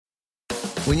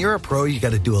When you're a pro, you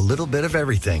got to do a little bit of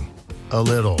everything. A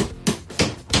little.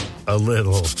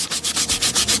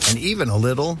 And even a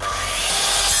little. And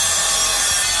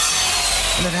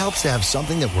it helps to have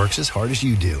something that works as hard as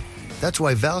you do. That's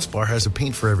why Valspar has a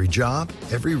paint for every job,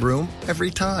 every room,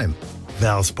 every time.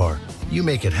 Valspar. You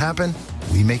make it happen,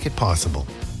 we make it possible.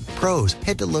 Pros,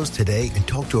 head to Lowe's today and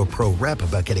talk to a pro rep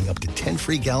about getting up to 10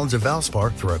 free gallons of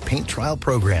Valspar through our paint trial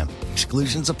program.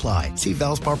 Exclusions apply. See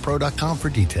ValsparPro.com for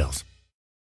details.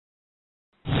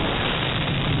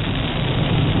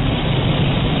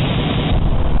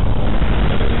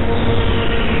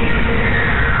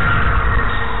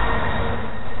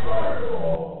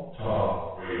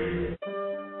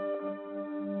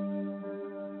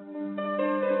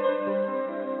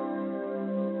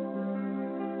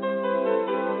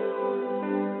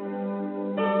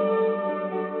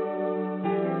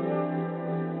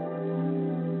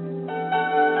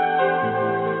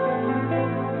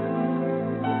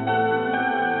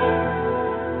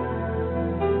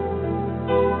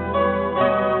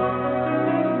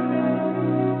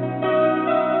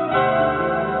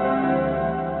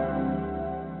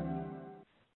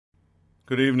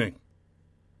 Good evening.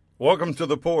 Welcome to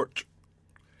the Porch.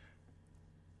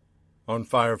 On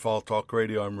Firefall Talk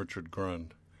Radio, I'm Richard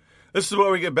Grund. This is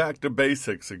where we get back to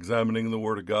basics, examining the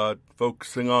Word of God,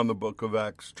 focusing on the book of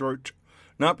Acts Church,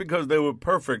 not because they were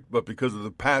perfect, but because of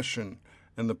the passion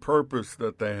and the purpose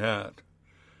that they had.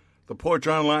 The Porch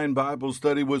Online Bible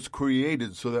Study was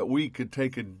created so that we could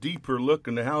take a deeper look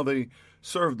into how they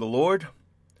served the Lord,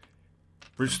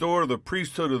 restore the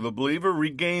priesthood of the believer,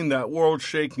 regain that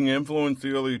world-shaking influence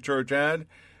the early church had.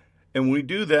 And we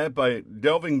do that by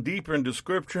delving deeper into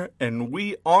Scripture, and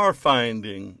we are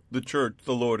finding the church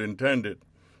the Lord intended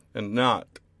and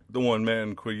not the one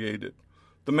man created.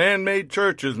 The man-made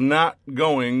church is not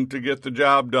going to get the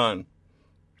job done.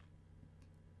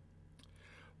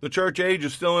 The church age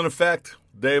is still in effect.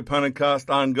 Day of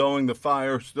Pentecost ongoing. The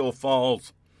fire still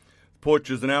falls. Porch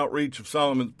is an outreach of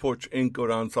Solomon's Porch, Inc. Go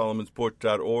down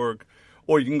solomonsporch.org.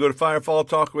 Or you can go to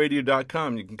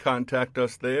firefalltalkradio.com. You can contact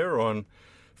us there on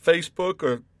Facebook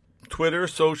or Twitter,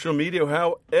 social media.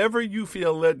 However you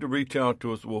feel led to reach out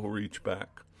to us, we'll reach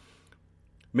back.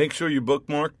 Make sure you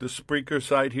bookmark the Spreaker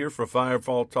site here for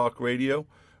Firefall Talk Radio.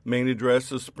 Main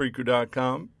address is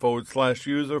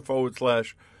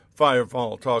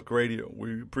Spreaker.com/user/Firefall Talk Radio.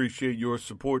 We appreciate your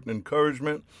support and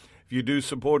encouragement. If you do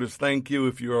support us, thank you.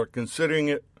 If you are considering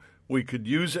it, we could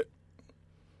use it.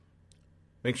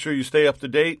 Make sure you stay up to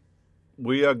date.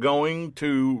 We are going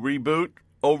to reboot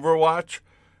Overwatch.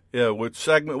 With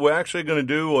segment, we're actually going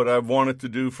to do what I've wanted to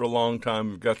do for a long time.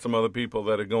 We've got some other people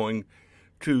that are going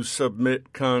to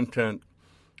submit content.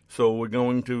 So we're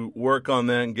going to work on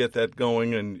that and get that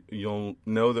going, and you'll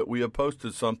know that we have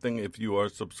posted something if you are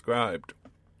subscribed.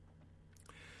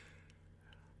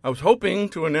 I was hoping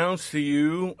to announce to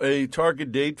you a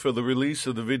target date for the release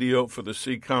of the video for the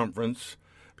C conference,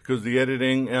 because the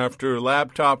editing, after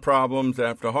laptop problems,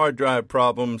 after hard drive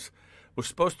problems, was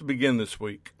supposed to begin this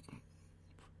week.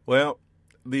 Well,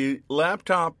 the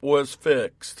laptop was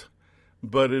fixed,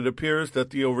 but it appears that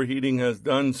the overheating has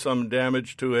done some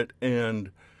damage to it,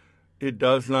 and it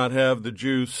does not have the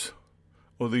juice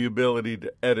or the ability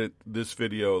to edit this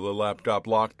video. The laptop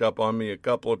locked up on me a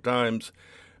couple of times.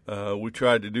 We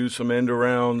tried to do some end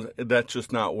arounds. That's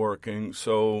just not working.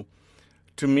 So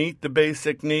to meet the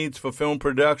basic needs for film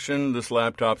production, this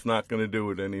laptop's not going to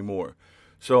do it anymore.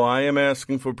 So I am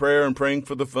asking for prayer and praying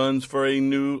for the funds for a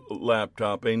new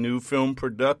laptop, a new film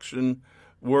production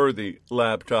worthy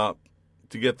laptop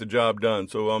to get the job done.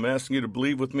 So I'm asking you to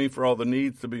believe with me for all the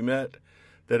needs to be met,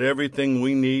 that everything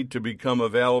we need to become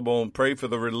available, and pray for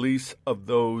the release of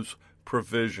those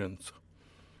provisions.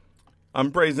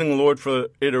 I'm praising the Lord for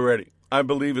it already. I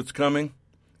believe it's coming,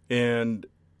 and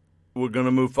we're going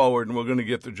to move forward, and we're going to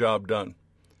get the job done.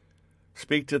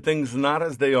 Speak to things not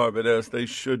as they are, but as they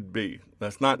should be.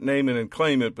 That's not name it and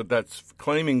claim it, but that's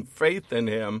claiming faith in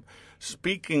Him,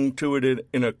 speaking to it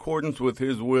in accordance with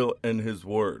His will and His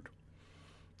word.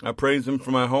 I praise Him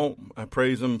for my home. I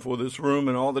praise Him for this room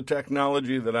and all the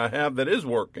technology that I have that is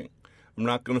working. I'm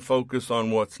not going to focus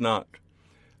on what's not.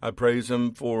 I praise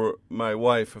Him for my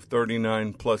wife of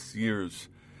 39 plus years.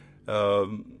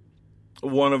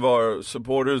 One of our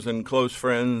supporters and close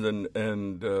friends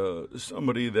and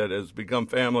somebody that has become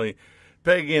family,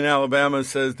 Peggy in Alabama,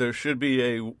 says there should be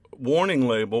a warning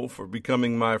label for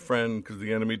becoming my friend because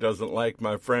the enemy doesn't like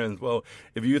my friends. Well,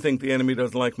 if you think the enemy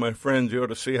doesn't like my friends, you ought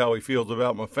to see how he feels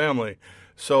about my family.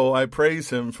 So I praise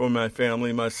Him for my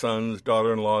family, my sons,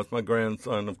 daughter-in-laws, my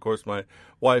grandson, of course, my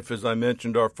wife, as I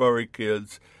mentioned, our furry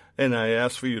kids. And I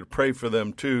ask for you to pray for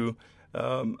them, too.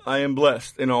 I am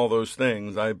blessed in all those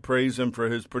things. I praise him for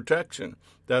his protection.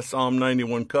 That's Psalm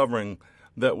 91 covering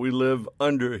that we live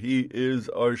under. He is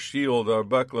our shield, our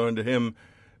buckler. Under him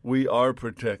we are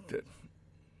protected.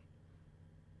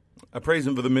 I praise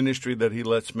him for the ministry that he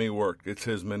lets me work. It's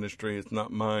his ministry. It's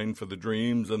not mine, for the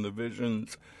dreams and the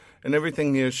visions and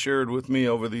everything he has shared with me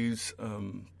over these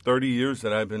 30 years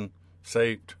that I've been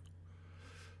saved.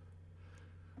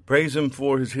 Praise him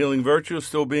for his healing virtue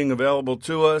still being available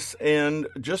to us, and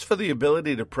just for the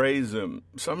ability to praise him.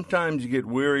 Sometimes you get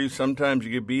weary, sometimes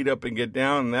you get beat up and get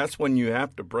down, and that's when you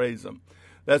have to praise him.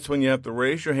 That's when you have to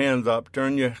raise your hands up,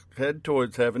 turn your head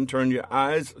towards heaven, turn your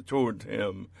eyes towards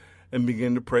him, and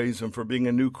begin to praise him for being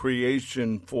a new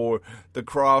creation, for the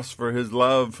cross, for his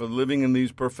love, for living in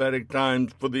these prophetic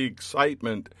times, for the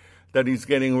excitement that he's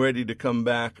getting ready to come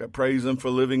back. I praise him for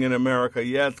living in America.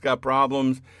 Yeah, it's got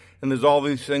problems, and there's all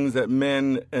these things that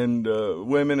men and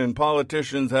women and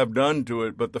politicians have done to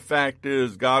it, but the fact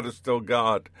is God is still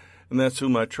God, and that's who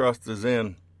my trust is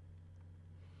in.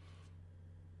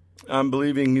 I'm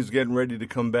believing he's getting ready to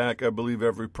come back. I believe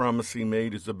every promise he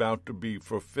made is about to be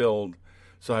fulfilled.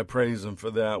 So I praise him for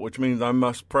that, which means I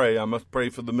must pray. I must pray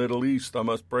for the Middle East. I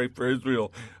must pray for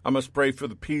Israel. I must pray for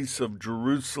the peace of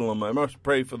Jerusalem. I must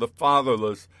pray for the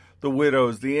fatherless, the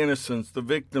widows, the innocents, the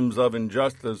victims of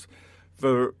injustice,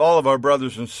 for all of our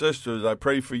brothers and sisters. I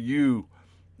pray for you.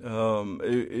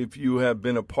 If you have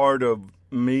been a part of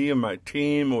me and my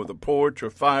team or the Porch or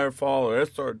Firefall or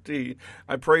SRT,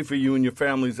 I pray for you and your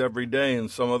families every day, and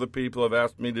some other people have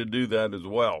asked me to do that as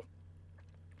well.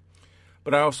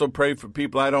 But I also pray for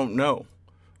people I don't know.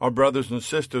 Our brothers and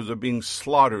sisters are being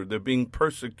slaughtered. They're being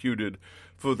persecuted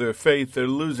for their faith. They're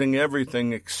losing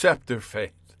everything except their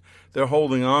faith. They're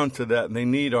holding on to that, and they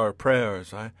need our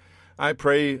prayers. I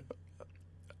pray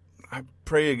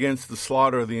against the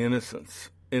slaughter of the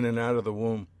innocents in and out of the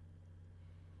womb.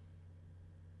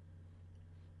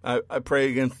 I pray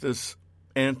against this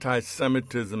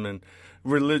anti-Semitism and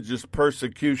religious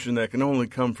persecution that can only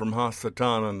come from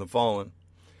Hasatan and the fallen.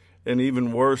 And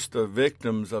even worse, the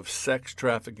victims of sex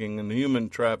trafficking and human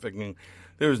trafficking.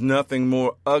 There's nothing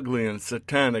more ugly and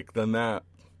satanic than that.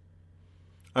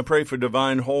 I pray for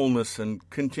divine wholeness and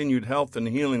continued health and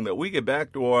healing, that we get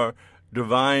back to our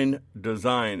divine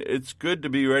design. It's good to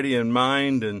be ready in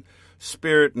mind and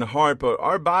spirit and heart, but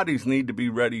our bodies need to be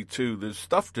ready too. There's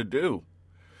stuff to do.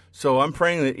 So I'm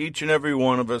praying that each and every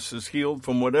one of us is healed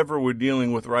from whatever we're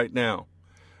dealing with right now.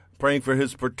 Praying for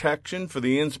his protection, for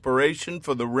the inspiration,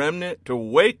 for the remnant to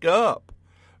wake up,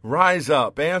 rise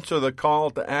up, answer the call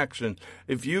to action.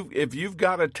 If you've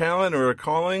got a talent or a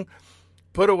calling,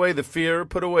 put away the fear,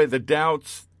 put away the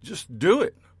doubts, just do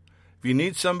it. If you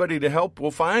need somebody to help,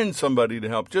 we'll find somebody to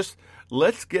help. Just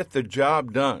let's get the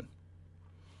job done.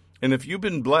 And if you've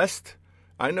been blessed,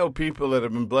 I know people that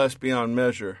have been blessed beyond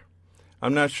measure.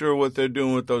 I'm not sure what they're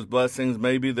doing with those blessings.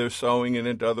 Maybe they're sowing it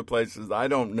into other places. I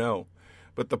don't know.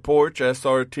 But the Porch,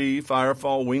 SRT,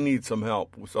 Firefall, we need some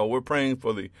help. So we're praying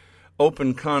for the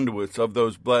open conduits of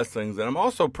those blessings. And I'm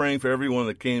also praying for everyone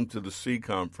that came to the C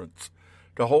conference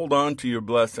to hold on to your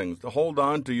blessings, to hold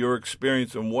on to your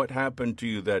experience and what happened to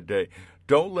you that day.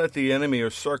 Don't let the enemy or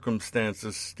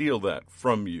circumstances steal that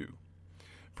from you.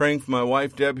 Praying for my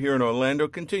wife, Deb, here in Orlando.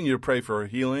 Continue to pray for her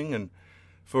healing and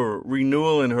for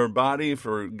renewal in her body,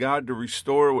 for God to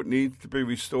restore what needs to be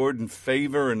restored, and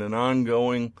favor in an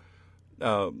ongoing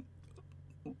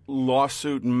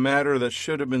lawsuit matter that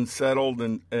should have been settled,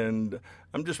 and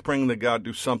I'm just praying that God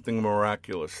do something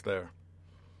miraculous there.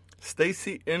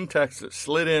 Stacy in Texas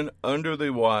slid in under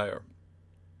the wire.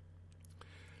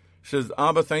 She says,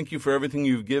 Abba, thank you for everything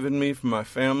you've given me, for my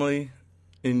family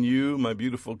in you, my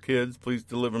beautiful kids. Please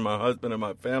deliver my husband and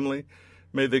my family.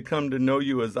 May they come to know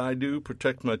you as I do.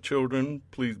 Protect my children.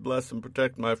 Please bless and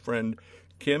protect my friend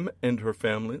Kim and her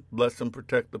family. Bless and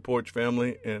protect the Porch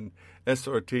family and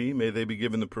SRT. May they be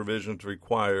given the provisions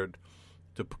required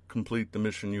to complete the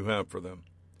mission you have for them.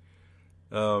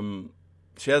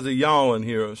 She has a y'all in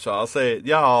here, so I'll say it.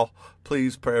 Y'all,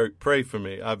 please pray for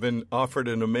me. I've been offered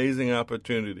an amazing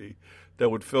opportunity that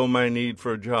would fill my need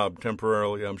for a job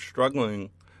temporarily. I'm struggling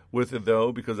with it,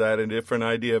 though, because I had a different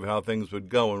idea of how things would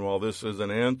go. And while this is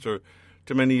an answer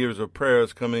to many years of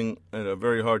prayers coming at a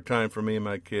very hard time for me and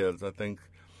my kids, I think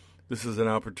this is an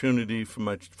opportunity for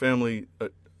my family,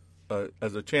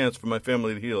 as a chance for my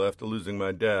family to heal after losing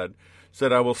my dad.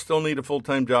 Said I will still need a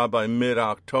full-time job by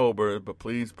mid-October, but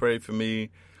please pray for me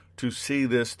to see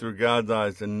this through God's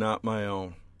eyes and not my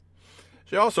own.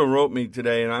 She also wrote me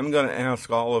today, and I'm going to ask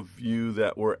all of you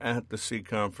that were at the C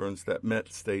conference that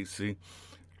met Stacy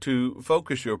to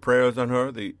focus your prayers on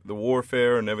her, the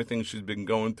warfare and everything she's been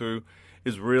going through,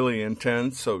 is really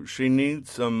intense, so she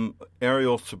needs some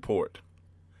aerial support.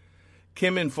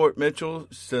 Kim in Fort Mitchell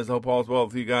says, hope all's well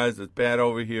with you guys. It's bad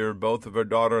over here. Both of her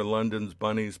daughter, London's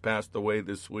bunnies, passed away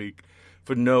this week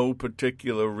for no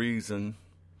particular reason,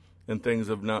 and things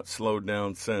have not slowed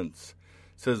down since.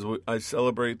 Says, I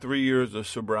celebrate 3 years of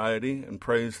sobriety and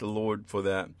praise the Lord for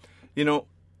that. You know,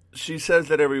 she says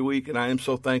that every week, and I am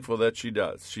so thankful that she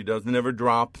does. She doesn't ever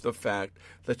drop the fact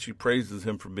that she praises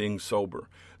him for being sober.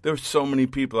 There's so many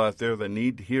people out there that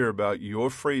need to hear about your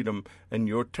freedom and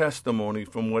your testimony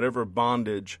from whatever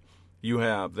bondage you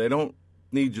have. They don't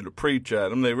need you to preach at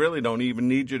them. They really don't even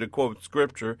need you to quote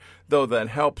scripture, though that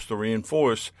helps to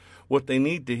reinforce. What they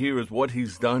need to hear is what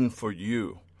he's done for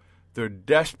you. They're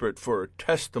desperate for a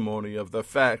testimony of the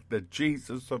fact that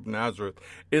Jesus of Nazareth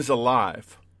is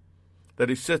alive, that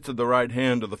he sits at the right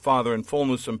hand of the Father in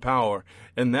fullness and power,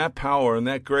 and that power and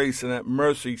that grace and that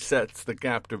mercy sets the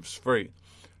captives free.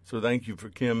 So thank you for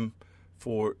Kim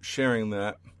for sharing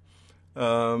that.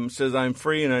 Says, I'm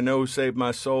free and I know who saved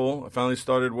my soul. I finally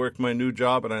started working my new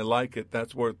job and I like it.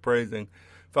 That's worth praising.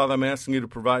 Father, I'm asking you to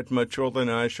provide for my children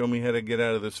and I show me how to get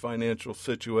out of this financial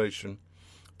situation.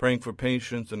 Praying for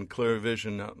patience and clear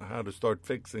vision on how to start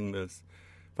fixing this.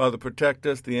 Father, protect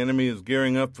us. The enemy is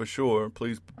gearing up for sure.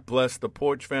 Please bless the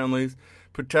Porch families.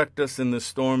 Protect us in the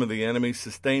storm of the enemy.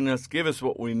 Sustain us. Give us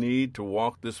what we need to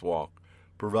walk this walk.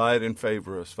 Provide and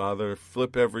favor us, Father.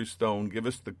 Flip every stone. Give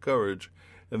us the courage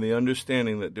and the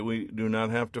understanding that we do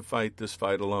not have to fight this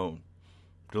fight alone.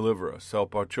 Deliver us.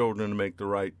 Help our children to make the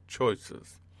right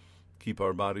choices. Keep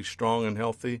our bodies strong and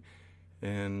healthy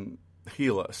and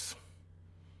heal us.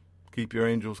 Keep your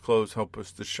angels close. Help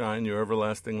us to shine your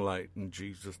everlasting light in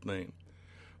Jesus' name.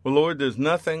 Well, Lord, there's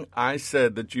nothing I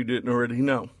said that you didn't already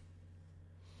know.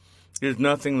 There's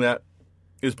nothing that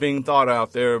is being thought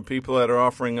out there of people that are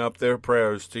offering up their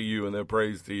prayers to you and their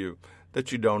praise to you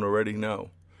that you don't already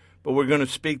know. But we're going to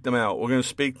speak them out. We're going to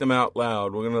speak them out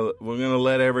loud. We're going to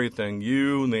let everything,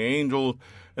 you and the angel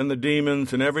and the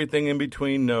demons and everything in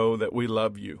between, know that we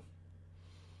love you,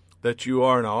 that you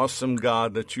are an awesome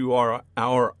God, that you are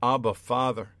our Abba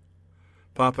Father.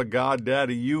 Papa God,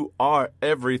 Daddy, you are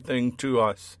everything to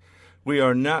us. We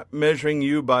are not measuring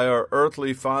you by our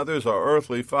earthly fathers. Our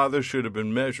earthly fathers should have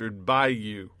been measured by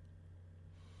you.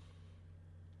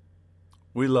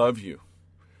 We love you.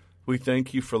 We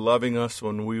thank you for loving us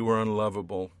when we were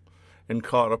unlovable and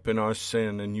caught up in our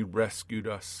sin, and you rescued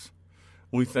us.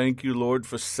 We thank you, Lord,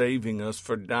 for saving us,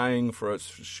 for dying for us,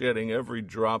 for shedding every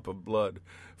drop of blood,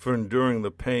 for enduring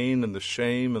the pain and the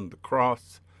shame and the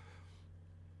cross,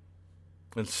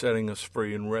 and setting us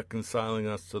free and reconciling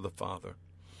us to the Father.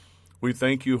 We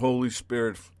thank you, Holy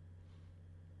Spirit,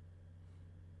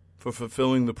 for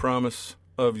fulfilling the promise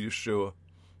of Yeshua,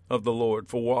 of the Lord,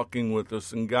 for walking with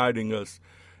us and guiding us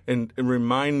and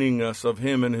reminding us of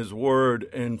him and his word,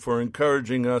 and for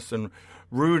encouraging us and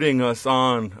rooting us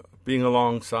on, being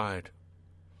alongside.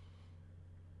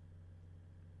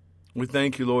 We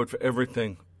thank you, Lord, for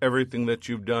everything that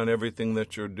you've done, everything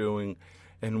that you're doing,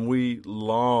 and we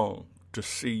long to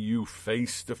see you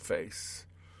face to face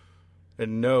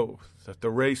and know that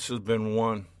the race has been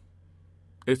won.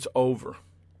 It's over,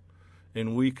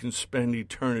 and we can spend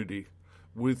eternity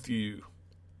with you.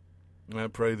 And I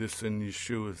pray this in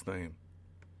Yeshua's name.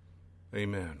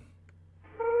 Amen.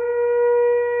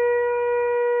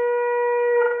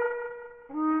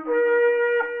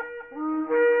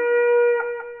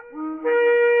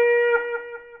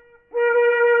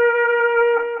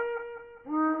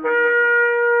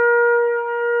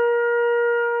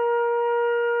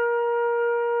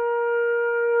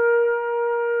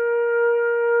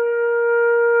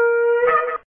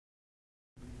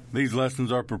 These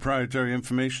lessons are proprietary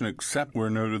information except where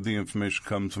noted the information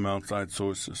comes from outside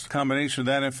sources. The combination of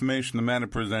that information, the matter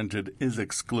presented, is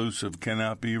exclusive,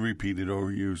 cannot be repeated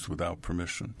or used without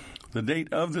permission. The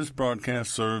date of this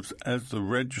broadcast serves as the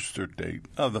registered date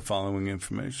of the following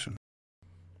information.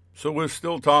 So we're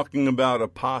still talking about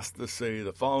apostasy,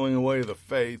 the falling away of the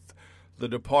faith, the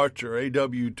departure.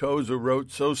 A.W. Tozer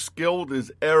wrote, so skilled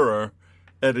is error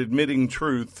at admitting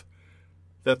truth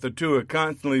that the two are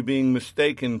constantly being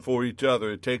mistaken for each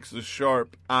other. It takes a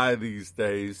sharp eye these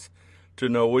days to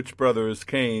know which brother is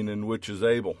Cain and which is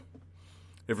Abel.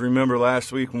 If you remember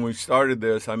last week when we started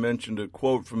this, I mentioned a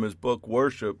quote from his book,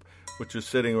 Worship, which is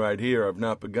sitting right here. I've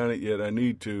not begun it yet. I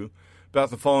need to. About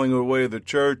the falling away of the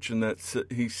church, and that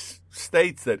he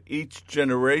states that each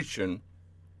generation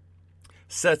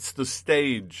sets the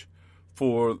stage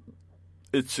for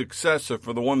its successor,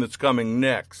 for the one that's coming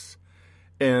next.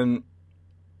 And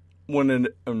when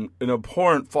an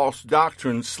abhorrent false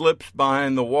doctrine slips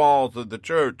behind the walls of the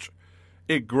church,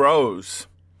 it grows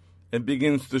and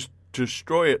begins to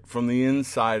destroy it from the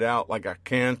inside out like a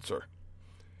cancer.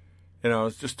 And I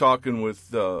was just talking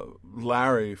with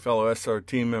Larry, fellow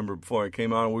SRT member, before I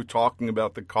came on. We were talking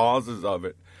about the causes of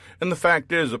it. And the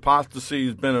fact is, apostasy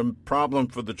has been a problem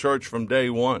for the church from day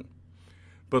one.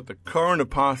 But the current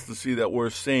apostasy that we're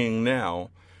seeing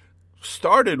now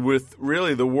started with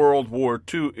really the World War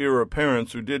II era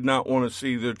parents who did not want to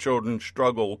see their children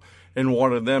struggle and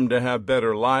wanted them to have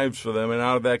better lives for them. And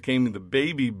out of that came the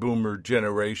baby boomer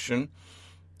generation,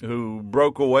 who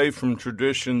broke away from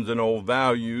traditions and old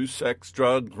values: sex,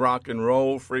 drugs, rock and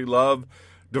roll, free love,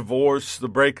 divorce, the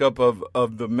breakup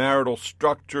of the marital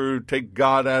structure, take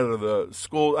God out of the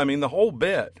school. I mean, the whole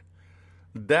bit.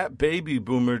 That baby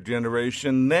boomer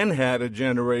generation then had a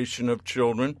generation of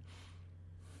children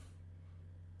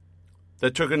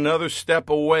that took another step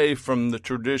away from the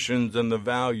traditions and the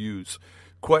values,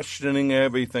 questioning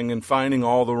everything and finding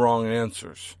all the wrong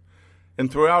answers. And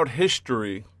throughout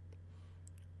history,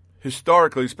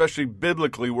 historically, especially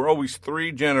biblically, we're always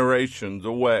 3 generations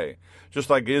away. Just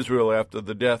like Israel after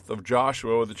the death of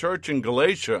Joshua, or the church in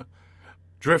Galatia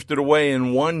drifted away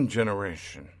in 1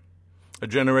 generation. A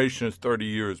generation is 30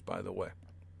 years, by the way.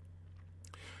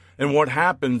 And what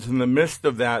happens in the midst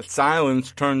of that,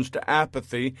 silence turns to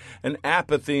apathy, and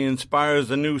apathy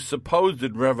inspires a new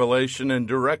supposed revelation and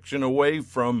direction away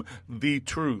from the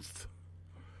truth.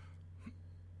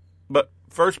 But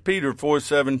 1 Peter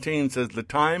 4:17 says, the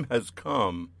time has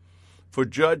come for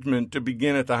judgment to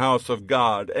begin at the house of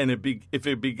God. And if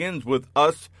it begins with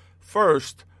us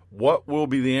first, what will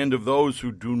be the end of those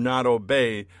who do not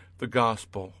obey the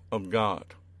gospel of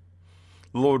God?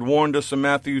 The Lord warned us in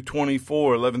Matthew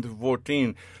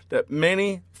 24:11-14, that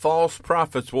many false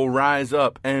prophets will rise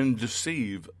up and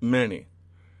deceive many.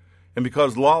 And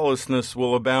because lawlessness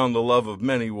will abound, the love of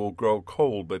many will grow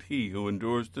cold, but he who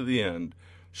endures to the end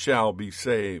shall be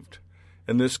saved.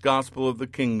 And this gospel of the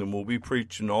kingdom will be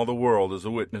preached in all the world as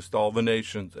a witness to all the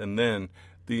nations, and then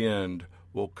the end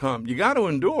will come. You got to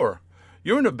endure.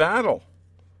 You're in a battle.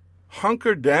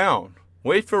 Hunker down.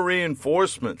 Wait for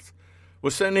reinforcements. We're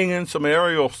sending in some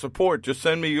aerial support. Just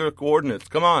send me your coordinates.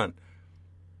 Come on.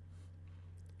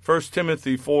 1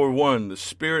 Timothy 4:1, the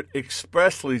Spirit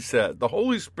expressly said, the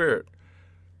Holy Spirit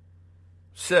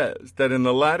says that in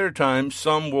the latter times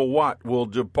some will what? Will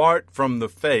depart from the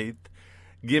faith,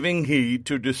 giving heed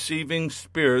to deceiving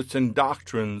spirits and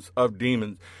doctrines of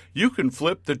demons. You can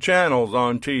flip the channels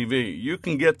on TV. You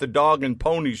can get the dog and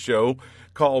pony show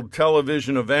called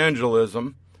television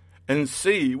evangelism and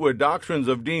see where doctrines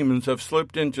of demons have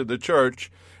slipped into the church,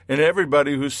 and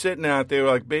everybody who's sitting out there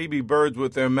like baby birds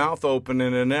with their mouth open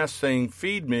in a nest saying,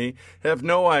 feed me, have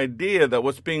no idea that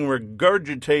what's being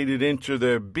regurgitated into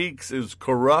their beaks is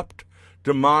corrupt,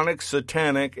 demonic,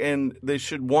 satanic, and they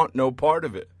should want no part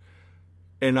of it.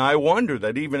 And I wonder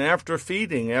that even after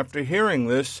feeding, after hearing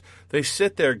this, they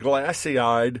sit there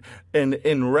glassy-eyed and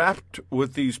enwrapped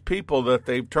with these people that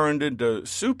they've turned into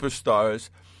superstars.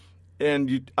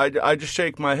 And I just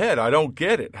shake my head. I don't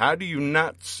get it. How do you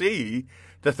not see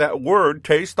that word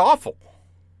tastes awful?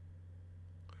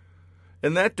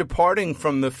 And that departing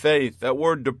from the faith, that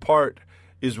word depart,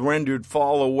 is rendered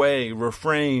fall away,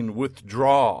 refrain,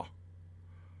 withdraw.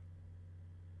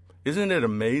 Isn't it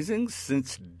amazing?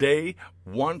 Since day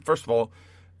one, first of all,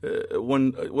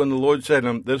 when the Lord said,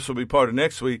 this will be part of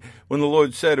next week, when the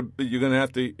Lord said, you're going to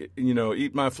have to,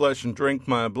 eat my flesh and drink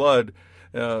my blood,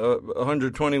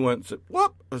 120 went and said,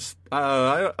 whoop,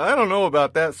 I don't know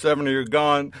about that. 70 are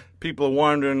gone. People are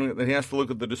wondering. And he has to look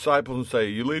at the disciples and say,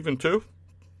 you leaving too?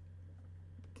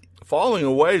 Falling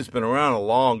away has been around a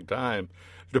long time.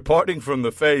 Departing from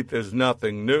the faith is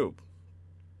nothing new.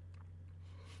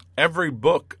 Every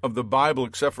book of the Bible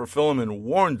except for Philemon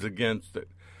warns against it.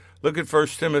 Look at 1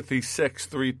 Timothy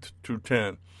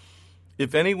 6:3-10.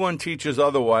 If anyone teaches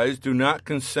otherwise, do not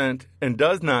consent and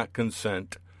does not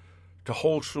consent to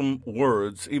wholesome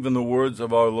words, even the words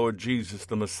of our Lord Jesus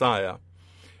the Messiah,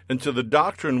 and to the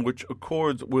doctrine which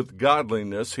accords with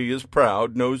godliness. He is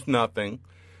proud, knows nothing,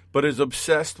 but is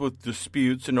obsessed with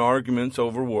disputes and arguments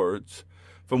over words,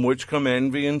 from which come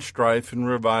envy and strife and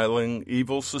reviling,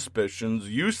 evil suspicions,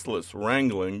 useless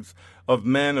wranglings of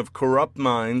men of corrupt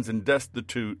minds and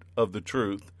destitute of the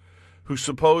truth, who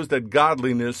suppose that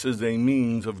godliness is a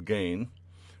means of gain.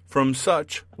 From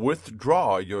such,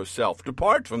 withdraw yourself.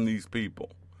 Depart from these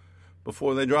people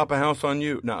before they drop a house on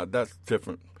you. Now, that's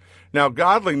different. Now,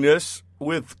 godliness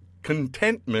with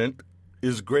contentment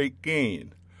is great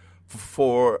gain.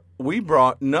 For we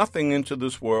brought nothing into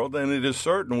this world, and it is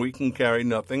certain we can carry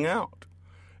nothing out.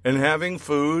 And having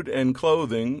food and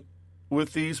clothing,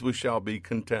 with these we shall be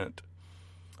content.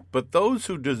 But those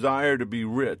who desire to be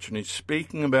rich, and he's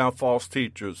speaking about false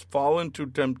teachers, fall into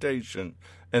temptation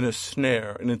and a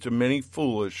snare, and into many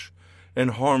foolish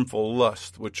and harmful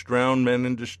lusts, which drown men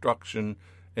in destruction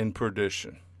and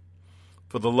perdition.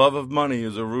 For the love of money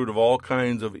is a root of all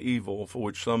kinds of evil, for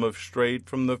which some have strayed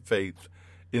from the faith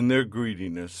in their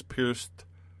greediness, pierced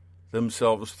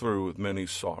themselves through with many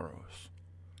sorrows.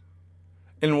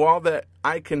 And while that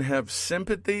I can have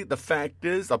sympathy, the fact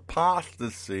is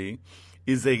apostasy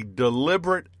is a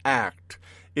deliberate act.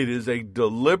 It is a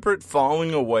deliberate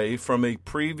falling away from a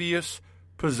previous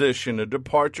position, a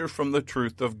departure from the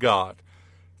truth of God.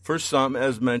 For some,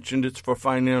 as mentioned, it's for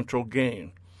financial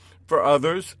gain. For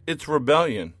others, it's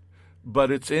rebellion,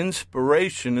 but its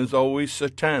inspiration is always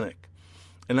satanic.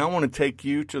 And I want to take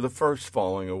you to the first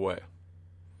falling away,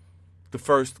 the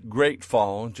first great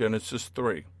fall in Genesis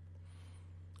 3.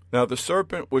 Now the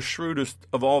serpent was shrewdest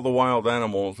of all the wild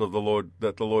animals of the Lord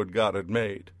that the Lord God had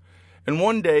made. And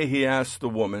one day he asked the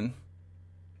woman,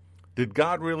 "Did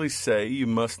God really say you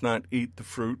must not eat the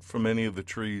fruit from any of the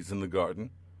trees in the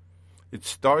garden?" It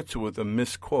starts with a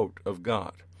misquote of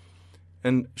God.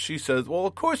 And she says, "Well,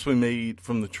 of course we may eat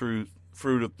from the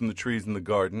fruit from the trees in the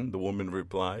garden," the woman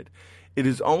replied. "It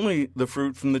is only the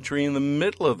fruit from the tree in the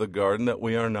middle of the garden that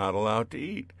we are not allowed to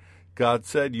eat. God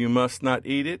said you must not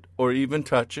eat it or even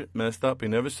touch it." Messed up. He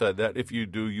never said that. "If you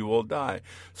do, you will die."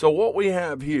 So what we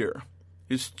have here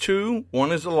is two.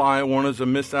 One is a lie. One is a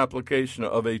misapplication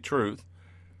of a truth.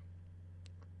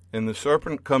 And the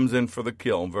serpent comes in for the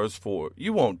kill. In verse 4,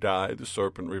 "You won't die," the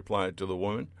serpent replied to the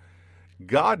woman.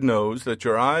 "God knows that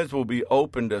your eyes will be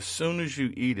opened as soon as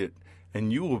you eat it,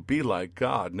 and you will be like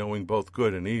God, knowing both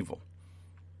good and evil."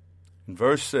 In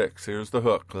verse 6, here's the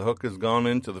hook. The hook has gone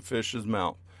into the fish's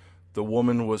mouth. The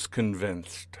woman was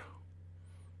convinced.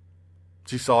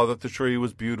 She saw that the tree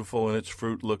was beautiful and its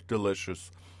fruit looked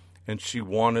delicious, and she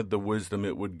wanted the wisdom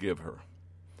it would give her.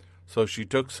 So she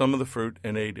took some of the fruit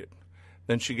and ate it.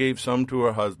 Then she gave some to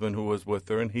her husband who was with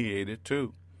her, and he ate it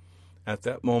too. At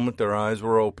that moment their eyes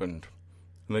were opened,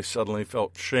 and they suddenly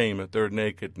felt shame at their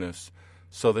nakedness,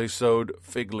 so they sewed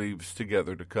fig leaves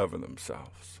together to cover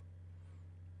themselves.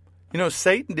 You know,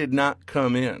 Satan did not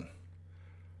come in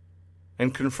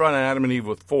and confront Adam and Eve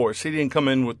with force. He didn't come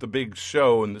in with the big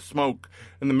show and the smoke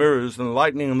and the mirrors and the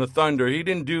lightning and the thunder. He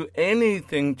didn't do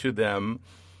anything to them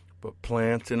but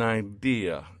plant an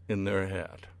idea in their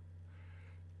head.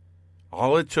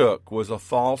 All it took was a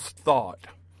false thought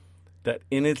that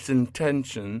in its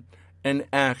intention and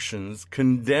actions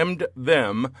condemned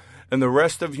them and the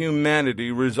rest of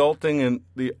humanity, resulting in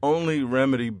the only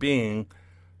remedy being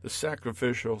the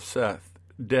sacrificial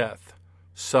death,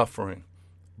 suffering,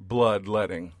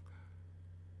 bloodletting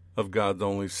of God's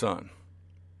only Son.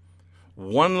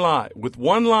 With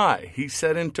one lie, he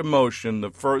set into motion the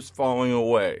first falling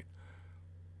away,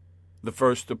 the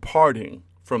first departing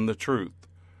from the truth,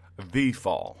 the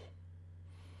fall.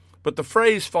 But the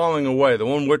phrase falling away, the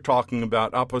one we're talking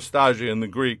about, apostasy in the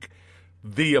Greek,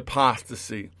 the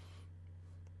apostasy,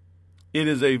 it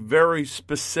is a very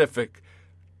specific,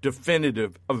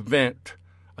 definitive event,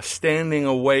 a standing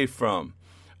away from.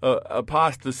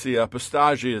 Apostasy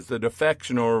is a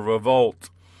defection or a revolt.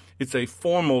 It's a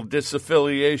formal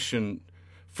disaffiliation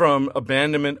from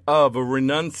abandonment of, a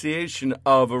renunciation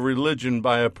of a religion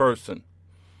by a person.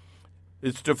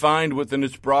 It's defined within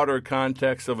its broader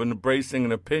context of embracing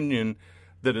an opinion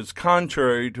that is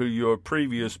contrary to your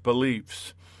previous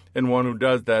beliefs, and one who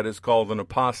does that is called an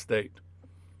apostate.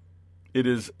 It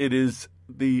is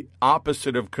the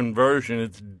opposite of conversion.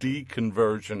 It's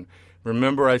deconversion.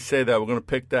 Remember, I say that. We're going to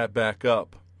pick that back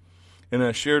up. And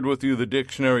I shared with you the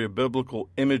Dictionary of Biblical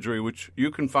Imagery, which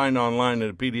you can find online in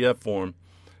a PDF form.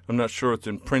 I'm not sure it's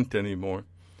in print anymore.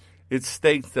 It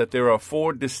states that there are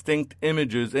 4 distinct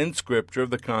images in Scripture of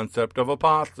the concept of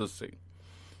apostasy.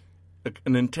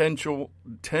 An intentional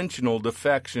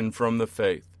defection from the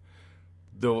faith.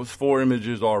 Those 4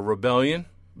 images are rebellion,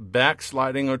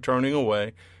 backsliding or turning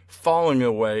away, falling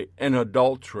away, and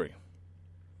adultery.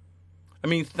 I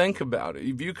mean, think about it.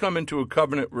 If you come into a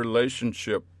covenant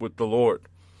relationship with the Lord,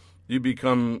 you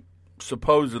become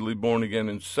supposedly born again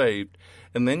and saved,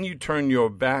 and then you turn your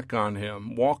back on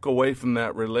him, walk away from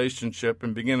that relationship,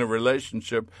 and begin a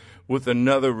relationship with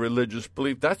another religious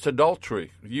belief. That's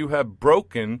adultery. You have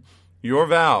broken your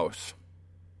vows.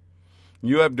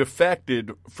 You have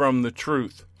defected from the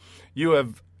truth. You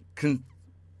have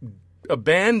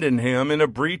abandoned him in a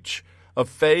breach of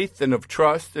faith and of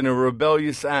trust in a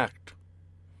rebellious act.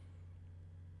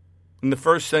 In the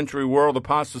first century world,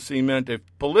 apostasy meant a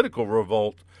political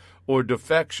revolt or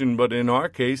defection, but in our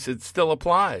case, it still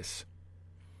applies.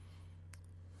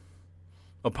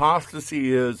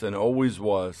 Apostasy is and always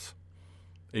was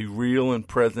a real and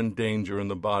present danger in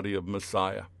the body of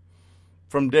Messiah.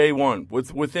 From day one,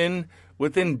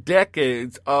 within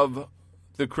decades of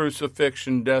the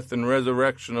crucifixion, death, and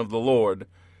resurrection of the Lord,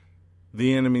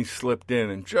 the enemy slipped in.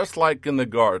 And just like in the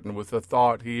garden, with a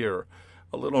thought here,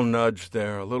 a little nudge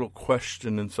there, a little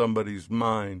question in somebody's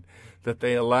mind that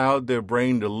they allowed their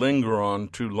brain to linger on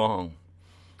too long.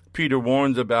 Peter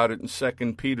warns about it in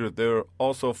 2 Peter. There are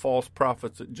also false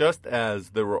prophets, just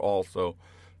as there were also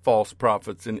false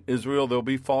prophets in Israel. There will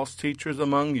be false teachers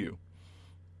among you.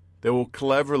 They will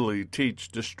cleverly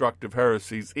teach destructive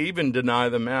heresies, even deny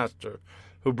the master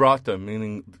who brought them,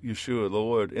 meaning Yeshua, the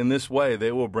Lord. In this way,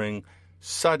 they will bring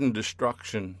sudden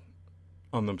destruction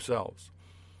on themselves.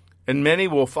 And many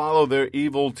will follow their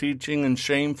evil teaching and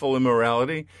shameful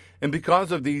immorality. And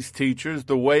because of these teachers,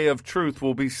 the way of truth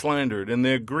will be slandered. In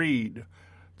their greed,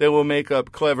 they will make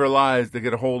up clever lies to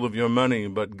get a hold of your money.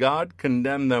 But God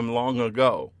condemned them long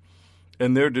ago,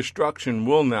 and their destruction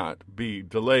will not be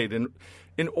delayed. And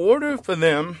in order for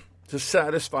them to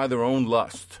satisfy their own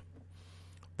lust,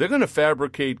 they're going to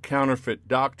fabricate counterfeit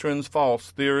doctrines, false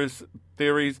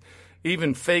theories,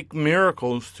 even fake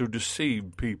miracles to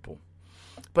deceive people.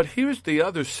 But here's the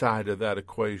other side of that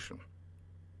equation.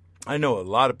 I know a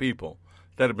lot of people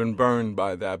that have been burned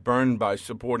by that, burned by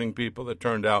supporting people that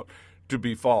turned out to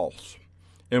be false.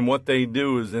 And what they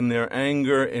do is, in their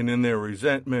anger and in their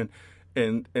resentment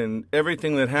and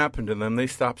everything that happened to them, they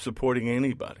stop supporting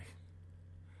anybody.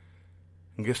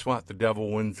 And guess what? The devil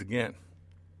wins again.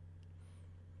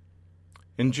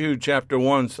 In Jude chapter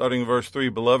 1, starting verse 3,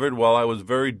 Beloved, while I was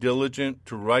very diligent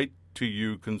to write to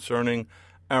you concerning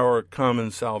our common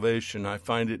salvation, I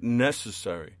find it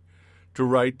necessary to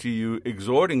write to you,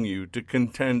 exhorting you to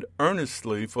contend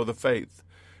earnestly for the faith,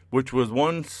 which was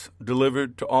once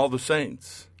delivered to all the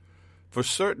saints. For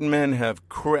certain men have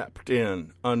crept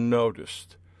in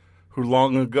unnoticed, who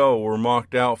long ago were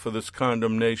marked out for this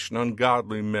condemnation,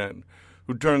 ungodly men,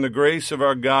 who turn the grace of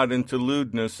our God into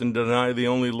lewdness and deny the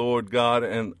only Lord God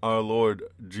and our Lord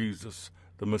Jesus,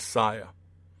 the Messiah.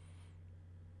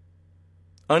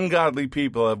 Ungodly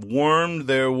people have wormed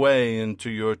their way into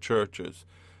your churches.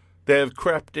 They have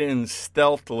crept in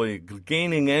stealthily,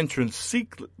 gaining entrance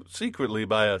secretly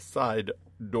by a side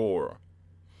door.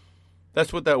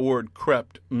 That's what that word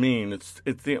crept means.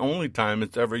 It's the only time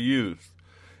it's ever used.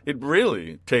 It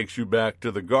really takes you back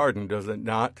to the garden, does it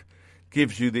not?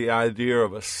 Gives you the idea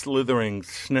of a slithering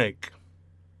snake.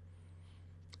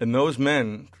 And those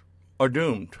men are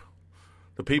doomed.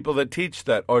 The people that teach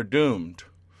that are doomed.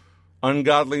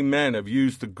 Ungodly men have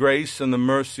used the grace and the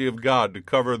mercy of God to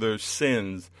cover their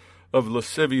sins of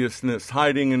lasciviousness,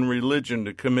 hiding in religion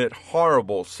to commit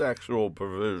horrible sexual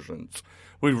perversions.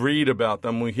 We read about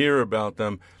them, we hear about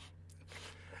them.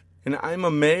 And I'm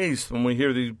amazed when we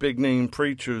hear these big-name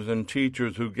preachers and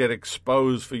teachers who get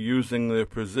exposed for using their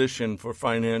position for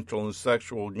financial and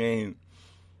sexual gain.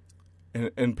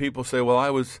 And people say, well, I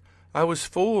was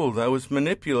fooled, I was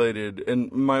manipulated.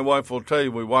 And my wife will tell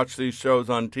you, we watch these shows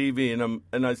on TV,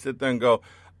 and I sit there and go,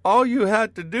 all you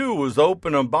had to do was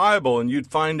open a Bible and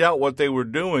you'd find out what they were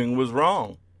doing was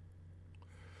wrong.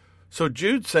 So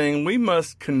Jude's saying we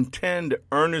must contend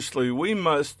earnestly. We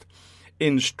must,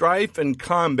 in strife and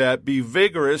combat, be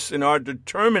vigorous in our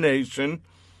determination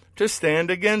to stand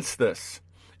against this.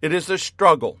 It is a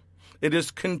struggle. It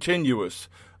is continuous.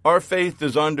 Our faith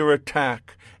is under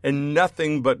attack, and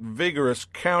nothing but vigorous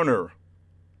counter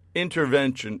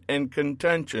intervention and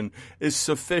contention is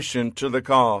sufficient to the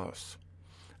cause.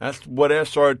 That's what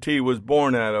SRT was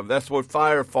born out of. That's what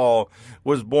Firefall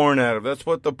was born out of. That's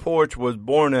what the Porch was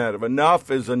born out of.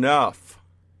 Enough is enough.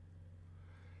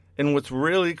 And what's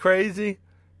really crazy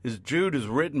is Jude is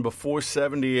written before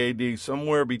 70 A.D.,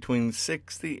 somewhere between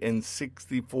 60 and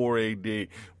 64 A.D.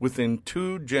 Within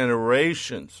 2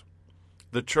 generations,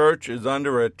 the church is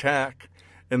under attack,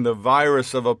 and the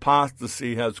virus of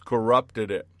apostasy has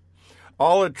corrupted it.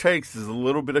 All it takes is a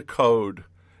little bit of code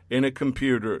in a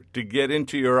computer to get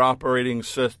into your operating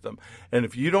system. And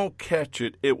if you don't catch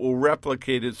it, it will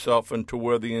replicate itself into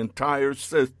where the entire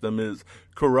system is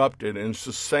corrupted. And it's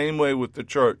the same way with the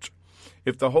church.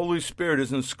 If the Holy Spirit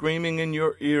isn't screaming in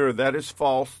your ear, that is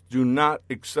false. Do not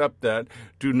accept that.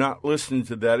 Do not listen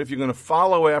to that. If you're going to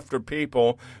follow after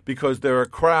people because there are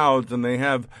crowds and they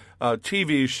have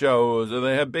TV shows or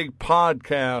they have big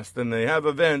podcasts and they have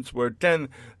events where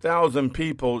 10,000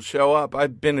 people show up,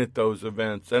 I've been at those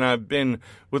events and I've been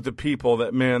with the people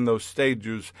that man those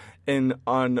stages. And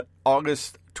on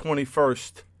August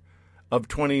 21st of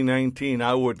 2019,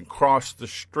 I would cross the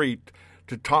street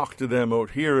to talk to them or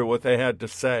hear what they had to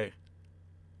say.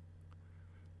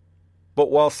 But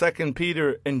while 2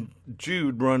 Peter and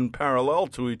Jude run parallel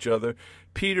to each other,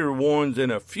 Peter warns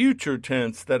in a future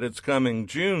tense that it's coming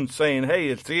June, saying, hey,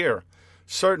 it's here.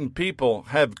 Certain people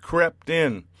have crept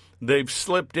in. They've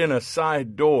slipped in a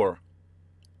side door.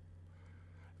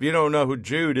 If you don't know who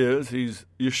Jude is, he's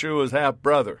Yeshua's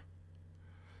half-brother,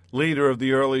 leader of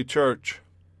the early church.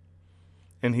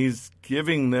 And he's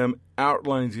giving them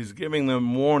outlines. He's giving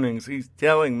them warnings. He's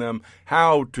telling them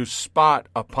how to spot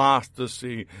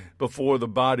apostasy before the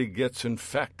body gets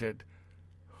infected.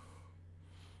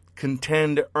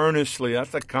 Contend earnestly.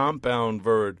 That's a compound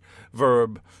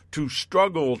verb. To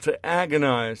struggle, to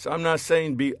agonize. I'm not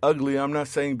saying be ugly. I'm not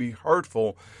saying be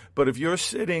hurtful. But if you're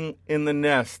sitting in the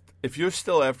nest, if you're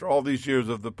still, after all these years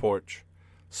of the porch,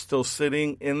 still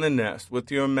sitting in the nest with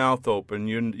your mouth open,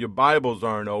 your Bibles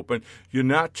aren't open, you're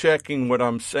not checking what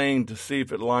I'm saying to see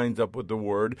if it lines up with the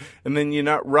Word, and then you're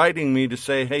not writing me to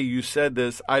say, hey, you said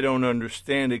this, I don't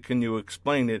understand it, can you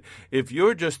explain it? If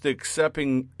you're just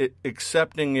accepting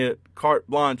it carte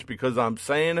blanche because I'm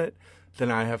saying it,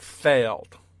 then I have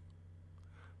failed.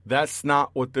 That's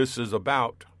not what this is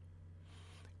about.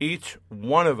 Each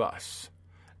one of us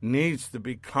needs to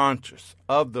be conscious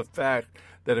of the fact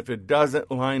that if it doesn't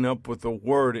line up with the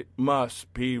Word, it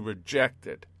must be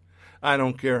rejected. I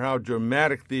don't care how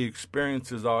dramatic the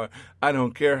experiences are. I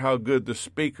don't care how good the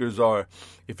speakers are.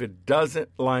 If it doesn't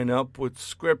line up with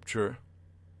Scripture,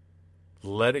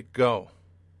 let it go.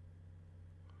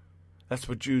 That's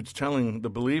what Jude's telling the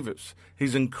believers.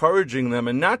 He's encouraging them,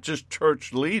 and not just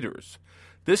church leaders.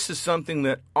 This is something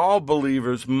that all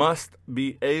believers must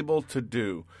be able to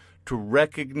do, to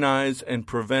recognize and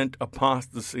prevent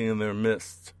apostasy in their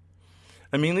midst.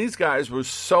 I mean, these guys were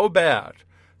so bad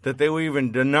that they were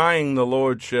even denying the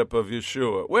lordship of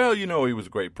Yeshua. Well, he was a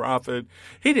great prophet.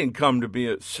 He didn't come to be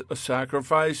a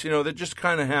sacrifice. That just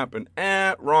kind of happened.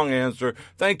 Wrong answer.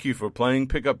 Thank you for playing.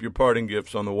 Pick up your parting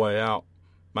gifts on the way out.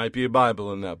 Might be a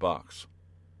Bible in that box.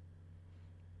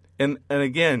 And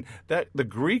again, the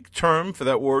Greek term for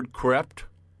that word crept,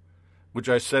 which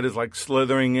I said is like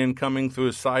slithering in, coming through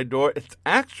a side door, it's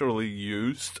actually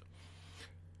used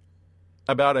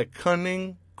about a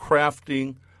cunning,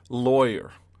 crafty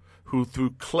lawyer who,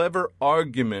 through clever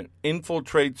argument,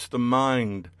 infiltrates the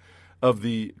mind of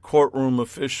the courtroom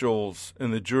officials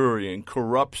and the jury and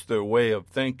corrupts their way of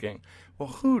thinking. Well,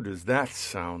 who does that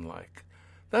sound like?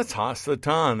 That's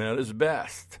Hasatan at his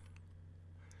best.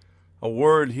 A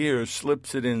word here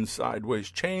slips it in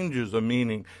sideways, changes a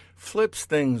meaning, flips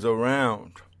things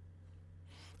around.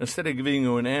 Instead of giving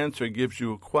you an answer, it gives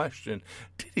you a question.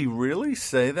 Did he really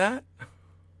say that?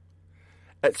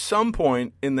 At some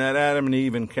point in that Adam and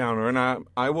Eve encounter, and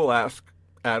I will ask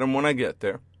Adam when I get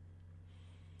there,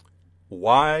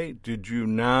 why did you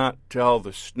not tell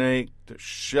the snake to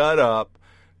shut up,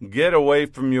 get away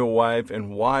from your wife, and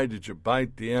why did you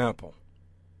bite the apple?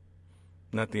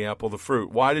 Not the apple, the fruit.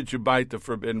 Why did you bite the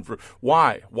forbidden fruit?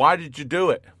 Why? Why did you do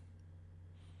it?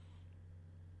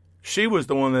 She was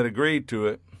the one that agreed to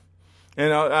it.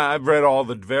 And I've read all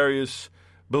the various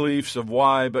beliefs of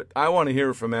why, but I want to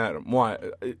hear from Adam. Why?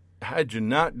 Had you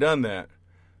not done that,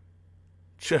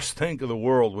 just think of the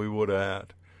world we would have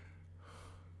had.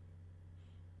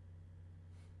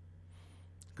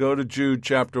 Go to Jude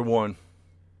chapter 1,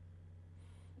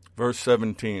 verse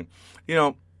 17.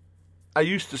 I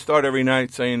used to start every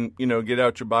night saying, get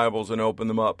out your Bibles and open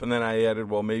them up. And then I added,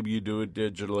 well, maybe you do it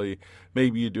digitally.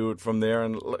 Maybe you do it from there.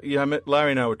 And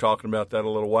Larry and I were talking about that a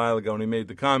little while ago, and he made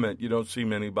the comment, you don't see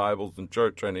many Bibles in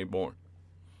church anymore.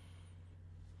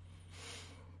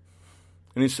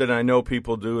 And he said, I know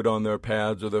people do it on their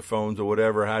pads or their phones or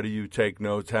whatever. How do you take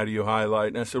notes? How do you highlight?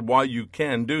 And I said, well, you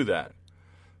can do that.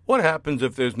 What happens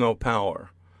if there's no power?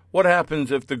 What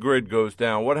happens if the grid goes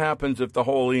down? What happens if the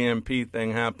whole EMP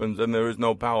thing happens and there is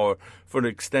no power for an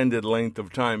extended length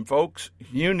of time? Folks,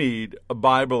 you need a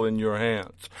Bible in your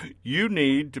hands. You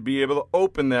need to be able to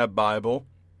open that Bible,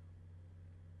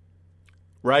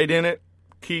 write in it,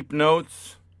 keep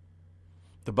notes.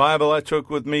 The Bible I took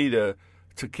with me to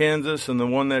Kansas and the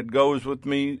one that goes with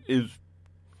me is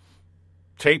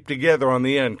taped together on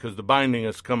the end because the binding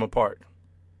has come apart.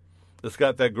 It's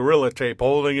got that Gorilla Tape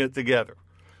holding it together.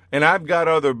 And I've got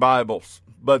other Bibles,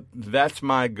 but that's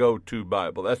my go-to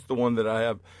Bible. That's the one that I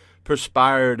have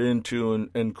perspired into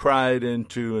and cried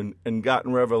into and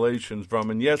gotten revelations from.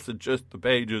 And yes, it's just the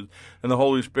pages, and the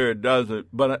Holy Spirit does it,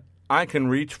 but I can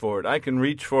reach for it. I can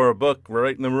reach for a book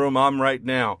right in the room I'm right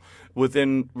now,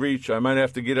 within reach. I might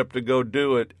have to get up to go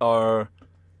do it, or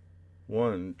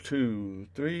 1, 2,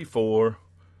 3, 4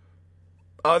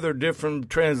 other different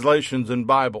translations in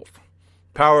Bibles.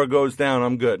 Power goes down,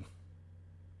 I'm good.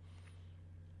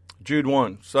 Jude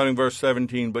 1, starting verse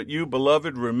 17, "But you,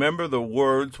 beloved, remember the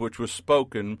words which were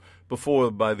spoken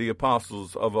before by the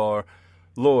apostles of our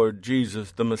Lord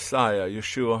Jesus, the Messiah,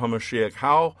 Yeshua HaMashiach,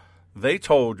 how they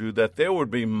told you that there would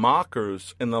be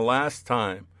mockers in the last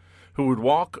time who would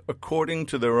walk according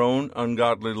to their own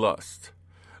ungodly lust.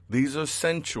 These are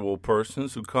sensual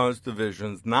persons who cause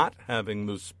divisions, not having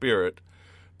the Spirit.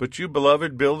 But you,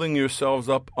 beloved, building yourselves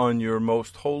up on your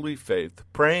most holy faith,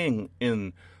 praying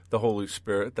in the Holy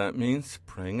Spirit," that means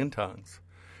praying in tongues,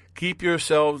 "keep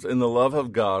yourselves in the love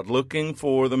of God, looking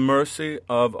for the mercy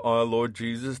of our Lord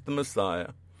Jesus the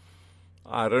Messiah,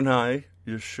 Adonai,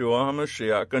 Yeshua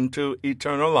HaMashiach, unto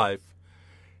eternal life.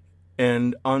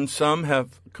 And on some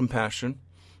have compassion,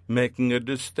 making a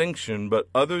distinction, but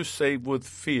others save with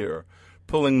fear,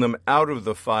 pulling them out of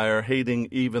the fire, hating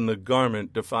even the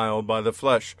garment defiled by the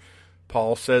flesh."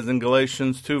 Paul says in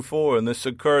Galatians 2:4, "And this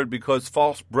occurred because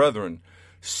false brethren,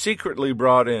 secretly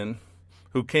brought in,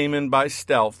 who came in by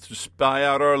stealth to spy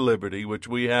out our liberty, which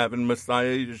we have in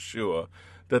Messiah Yeshua,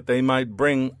 that they might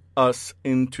bring us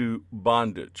into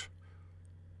bondage."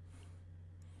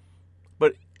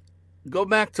 But go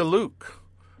back to Luke.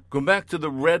 Go back to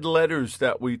the red letters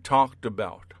that we talked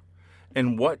about.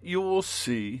 And what you will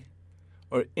see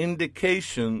are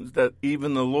indications that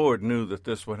even the Lord knew that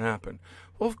this would happen.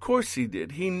 Well, of course he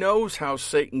did. He knows how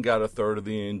Satan got a third of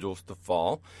the angels to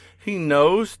fall. He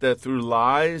knows that through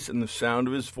lies and the sound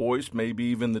of his voice, maybe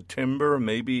even the timbre,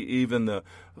 maybe even the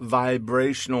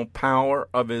vibrational power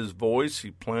of his voice, he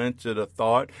planted a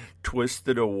thought,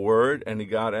 twisted a word, and he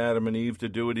got Adam and Eve to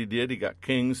do what he did. He got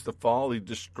kings to fall. He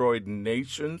destroyed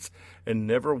nations and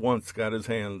never once got his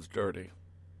hands dirty.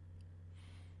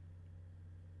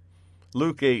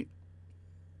 Luke 8.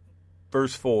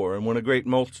 Verse 4, "And when a great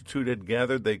multitude had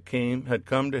gathered, they had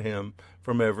come to him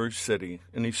from every city,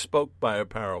 and he spoke by a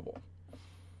parable.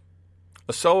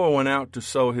 A sower went out to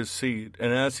sow his seed,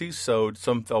 and as he sowed,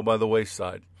 some fell by the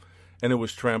wayside, and it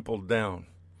was trampled down,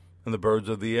 and the birds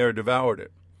of the air devoured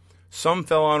it. Some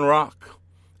fell on rock,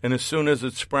 and as soon as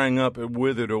it sprang up, it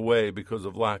withered away because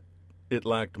it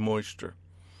lacked moisture.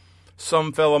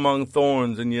 Some fell among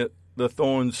thorns, and yet the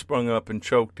thorns sprung up and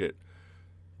choked it.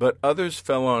 But others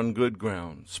fell on good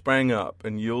ground, sprang up,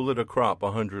 and yielded a crop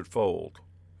 100-fold.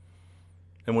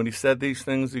 And when he said these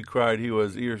things, he cried, He who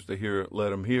has ears to hear,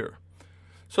 let him hear.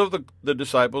 So the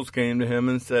disciples came to him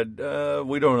and said,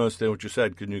 We don't understand what you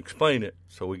said. Can you explain it?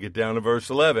 So we get down to verse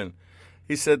 11.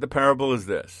 He said, The parable is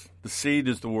this. The seed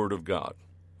is the word of God.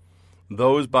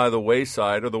 Those by the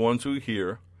wayside are the ones who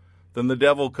hear. Then the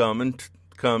devil comes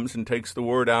and takes the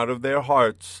word out of their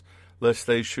hearts, lest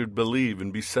they should believe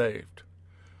and be saved.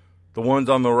 The ones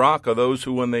on the rock are those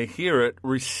who, when they hear it,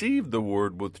 receive the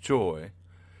word with joy,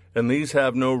 and these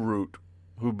have no root,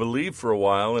 who believe for a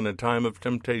while, in a time of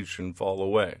temptation fall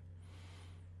away.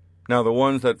 Now the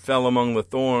ones that fell among the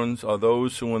thorns are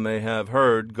those who, when they have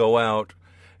heard, go out,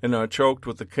 and are choked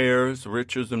with the cares,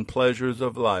 riches, and pleasures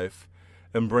of life,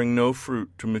 and bring no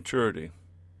fruit to maturity.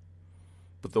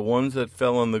 But the ones that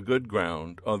fell on the good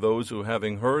ground are those who,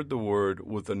 having heard the word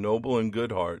with a noble and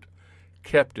good heart,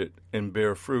 kept it and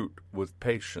bear fruit with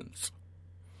patience.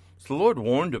 So the Lord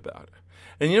warned about it.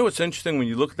 And you know what's interesting when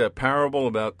you look at that parable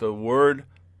about the word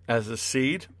as a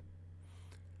seed?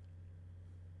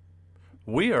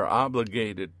 We are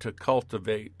obligated to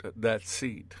cultivate that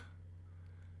seed.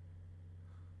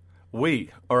 We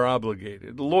are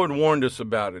obligated. The Lord warned us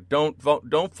about it. Don't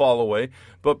fall away,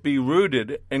 but be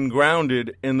rooted and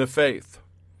grounded in the faith.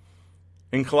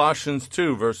 In Colossians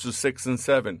 2, verses 6 and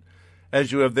 7,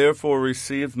 As you have therefore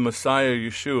received Messiah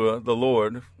Yeshua, the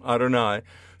Lord, Adonai,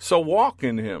 so walk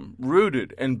in him,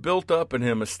 rooted and built up in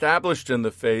him, established in the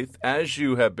faith, as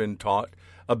you have been taught,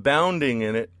 abounding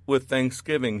in it with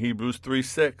thanksgiving, Hebrews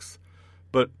 3:6.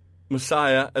 But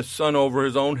Messiah, as son over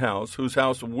his own house, whose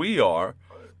house we are,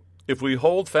 if we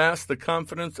hold fast the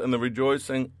confidence and the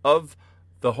rejoicing of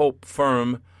the hope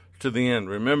firm to the end.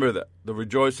 Remember that, the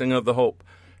rejoicing of the hope.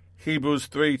 Hebrews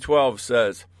 3:12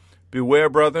 says, Beware,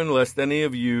 brethren, lest any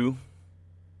of you,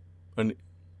 and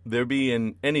there be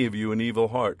in any of you an evil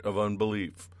heart of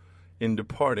unbelief, in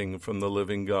departing from the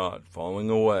living God, falling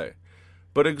away.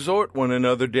 But exhort one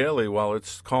another daily while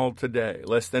it's called today,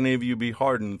 lest any of you be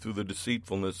hardened through the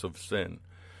deceitfulness of sin.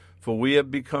 For we have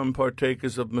become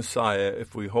partakers of Messiah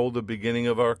if we hold the beginning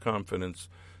of our confidence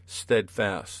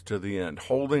steadfast to the end,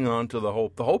 holding on to the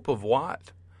hope. The hope of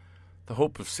what? The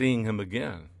hope of seeing him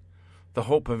again. The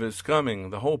hope of his coming,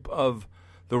 the hope of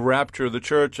the rapture of the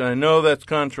church. I know that's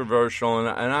controversial,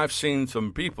 and I've seen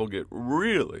some people get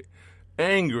really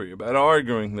angry about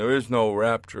arguing there is no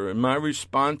rapture. And my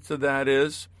response to that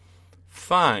is,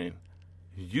 fine,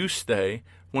 you stay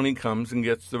when he comes and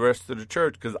gets the rest of the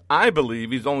church, because I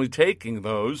believe he's only taking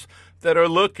those that are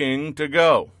looking to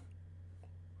go.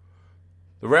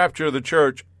 The rapture of the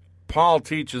church, Paul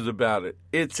teaches about it.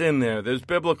 It's in there. There's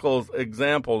biblical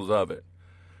examples of it.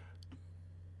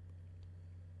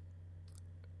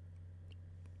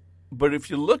 But if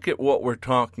you look at what we're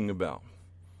talking about,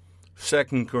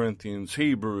 2 Corinthians,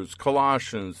 Hebrews,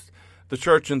 Colossians, the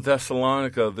church in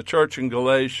Thessalonica, the church in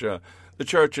Galatia, the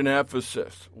church in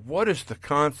Ephesus, what is the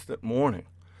constant warning?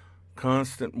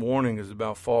 Constant warning is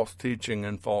about false teaching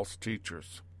and false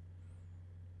teachers,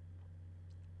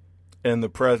 and the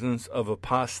presence of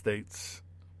apostates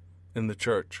in the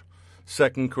church.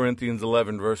 2 Corinthians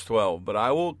 11, verse 12, but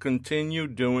I will continue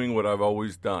doing what I've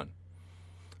always done.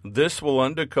 This will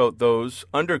undercut those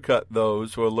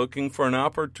who are looking for an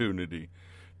opportunity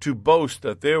to boast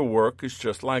that their work is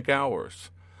just like ours.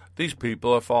 These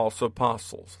people are false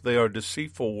apostles. They are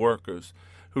deceitful workers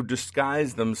who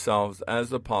disguise themselves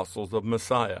as apostles of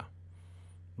Messiah.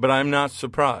 But I'm not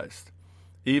surprised.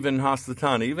 Even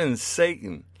Hasatan, even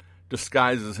Satan,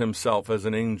 disguises himself as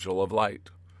an angel of light.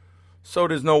 So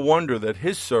it is no wonder that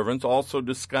his servants also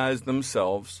disguise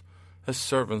themselves as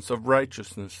servants of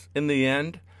righteousness. In the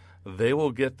end, they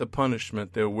will get the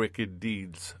punishment their wicked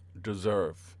deeds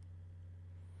deserve.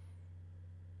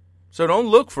 So don't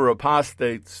look for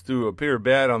apostates to appear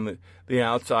bad on the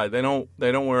outside. They don't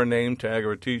wear a name tag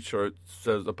or a T-shirt that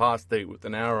says apostate with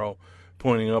an arrow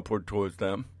pointing upward towards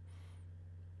them.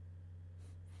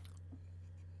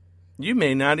 You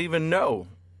may not even know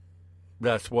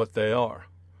that's what they are.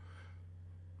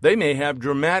 They may have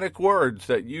dramatic words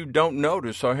that you don't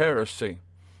notice are heresy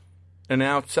and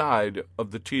outside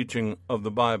of the teaching of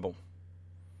the Bible.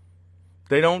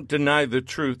 They don't deny the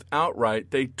truth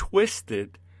outright. They twist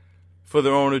it for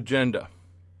their own agenda,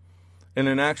 and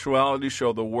in actuality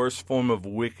show the worst form of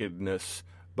wickedness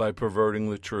by perverting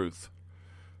the truth.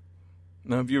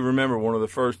 Now, if you remember, one of the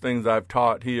first things I've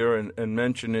taught here and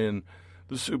mentioned in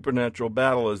the supernatural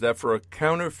battle is that for a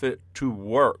counterfeit to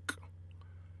work,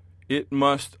 it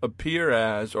must appear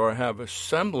as or have a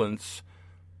semblance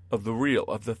of the real,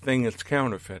 of the thing it's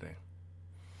counterfeiting.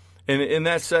 And in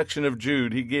that section of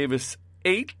Jude, he gave us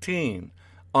 18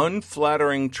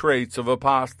 unflattering traits of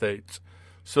apostates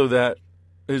so that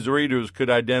his readers could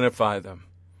identify them.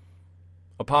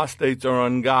 Apostates are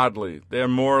ungodly. They're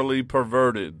morally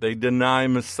perverted. They deny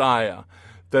Messiah.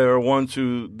 They're ones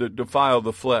who defile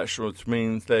the flesh, which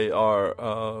means they are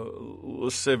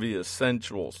lascivious,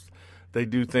 sensuals. They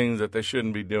do things that they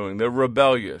shouldn't be doing. They're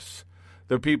rebellious.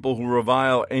 They're people who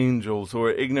revile angels, who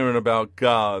are ignorant about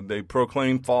God. They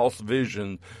proclaim false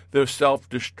visions. They're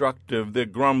self-destructive. They're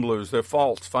grumblers. They're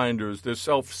false finders. They're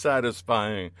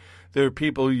self-satisfying. They're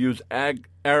people who use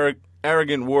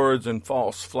arrogant words and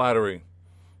false flattery.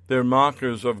 They're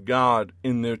mockers of God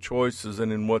in their choices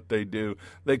and in what they do.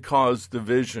 They cause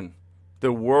division.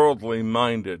 They're worldly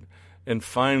minded. And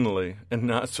finally, and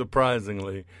not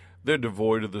surprisingly, they're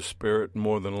devoid of the Spirit,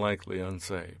 more than likely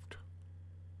unsaved.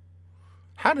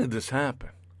 How did this happen?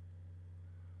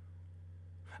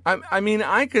 I mean,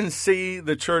 I can see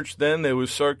the church then. They were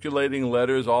circulating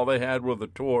letters. All they had were the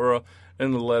Torah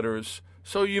and the letters.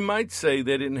 So you might say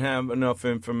they didn't have enough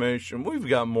information. We've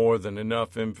got more than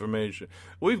enough information.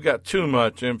 We've got too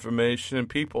much information, and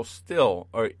people still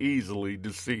are easily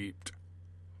deceived.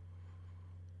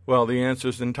 Well, the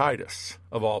answer's in Titus,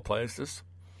 of all places.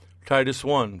 Titus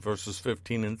 1, verses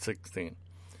 15 and 16.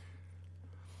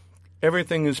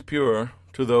 Everything is pure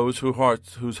to those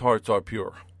whose hearts are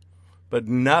pure, but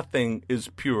nothing is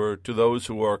pure to those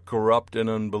who are corrupt and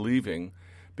unbelieving,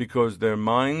 because their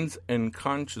minds and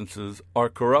consciences are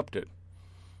corrupted.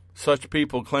 Such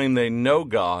people claim they know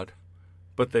God,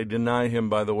 but they deny him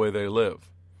by the way they live.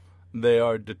 They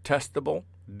are detestable,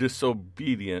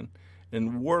 disobedient,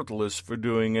 and worthless for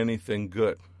doing anything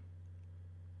good.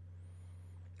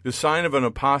 The sign of an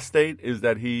apostate is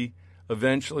that he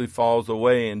eventually falls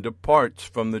away and departs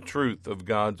from the truth of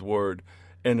God's word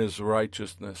and his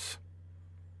righteousness.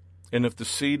 And if the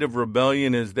seed of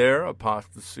rebellion is there,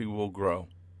 apostasy will grow.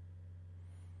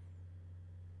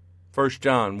 1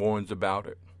 John warns about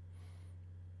it.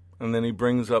 And then he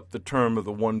brings up the term of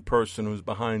the one person who's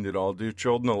behind it all. Dear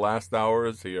children, the last hour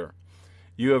is here.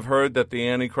 You have heard that the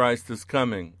Antichrist is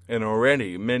coming, and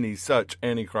already many such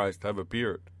Antichrists have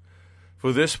appeared.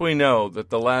 For this we know that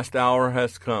the last hour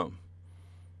has come.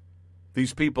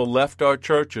 These people left our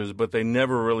churches, but they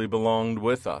never really belonged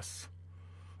with us.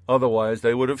 Otherwise,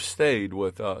 they would have stayed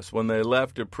with us. When they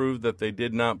left, it proved that they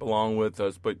did not belong with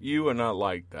us. But you are not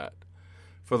like that.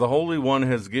 For the Holy One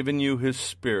has given you his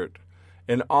Spirit,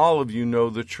 and all of you know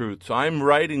the truth. So I'm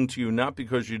writing to you not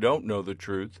because you don't know the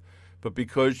truth, but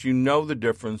because you know the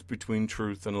difference between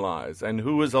truth and lies. And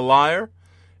who is a liar?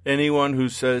 Anyone who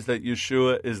says that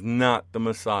Yeshua is not the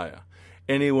Messiah.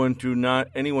 Anyone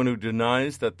who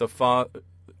denies that the Father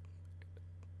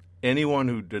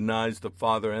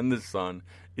and the Son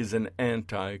is an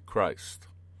antichrist.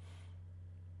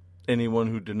 Anyone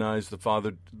who denies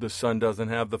the Son doesn't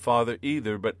have the Father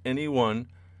either, but anyone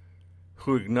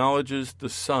who acknowledges the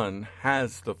Son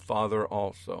has the Father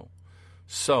also.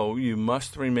 So you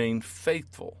must remain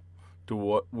faithful to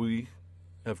what we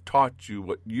have taught you,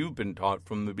 what you've been taught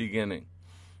from the beginning.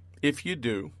 If you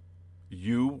do,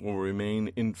 you will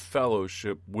remain in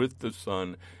fellowship with the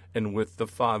Son and with the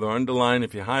Father. Underline,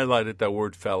 if you highlighted, that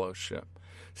word fellowship.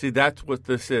 See, that's what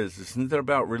this is. It's not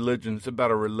about religion. It's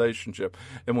about a relationship.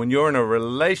 And when you're in a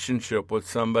relationship with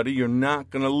somebody, you're not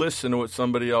going to listen to what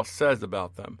somebody else says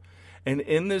about them. And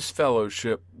in this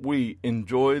fellowship, we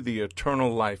enjoy the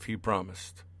eternal life he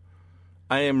promised.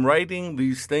 I am writing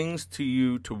these things to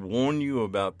you to warn you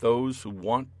about those who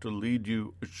want to lead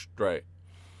you astray.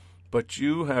 But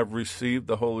you have received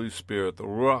the Holy Spirit, the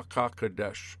Ruach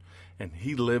HaKodesh, and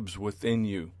he lives within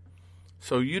you.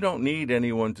 So you don't need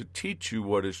anyone to teach you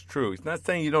what is true. He's not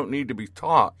saying you don't need to be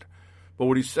taught, but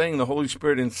what he's saying, the Holy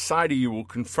Spirit inside of you will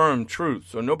confirm truth.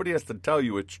 So nobody has to tell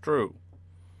you it's true.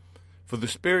 For the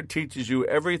Spirit teaches you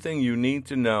everything you need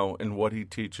to know, and what he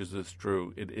teaches is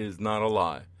true. It is not a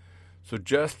lie. So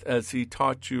just as he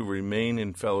taught you, remain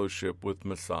in fellowship with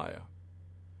Messiah.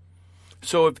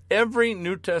 So if every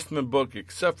New Testament book,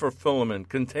 except for Philemon,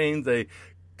 contains a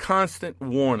constant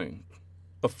warning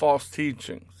of false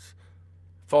teachings,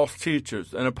 false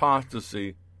teachers, and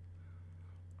apostasy,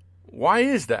 why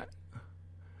is that?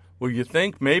 Well, you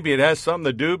think maybe it has something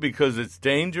to do because it's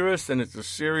dangerous and it's a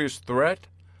serious threat?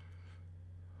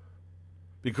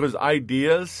 Because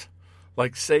ideas,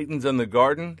 like Satan's in the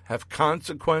garden, have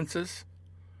consequences?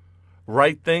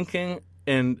 Right thinking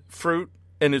and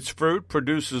its fruit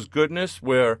produces goodness,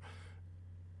 where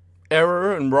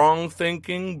error and wrong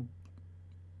thinking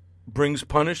brings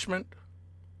punishment?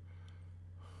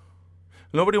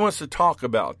 Nobody wants to talk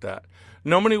about that.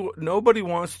 Nobody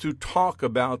wants to talk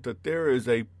about that there is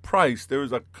a price, there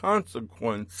is a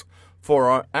consequence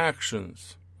for our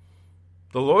actions.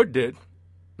 The Lord did.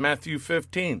 Matthew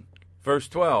 15, verse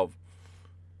 12.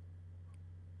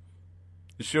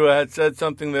 Yeshua had said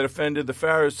something that offended the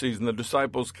Pharisees, and the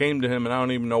disciples came to him, and I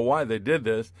don't even know why they did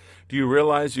this. Do you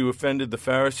realize you offended the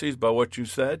Pharisees by what you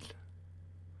said?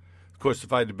 Of course,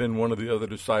 if I had been one of the other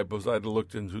disciples, I'd have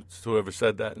looked into whoever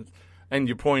said that. And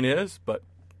your point is, but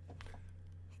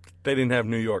they didn't have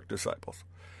New York disciples.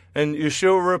 And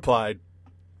Yeshua replied,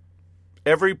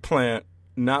 every plant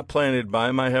not planted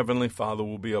by my heavenly Father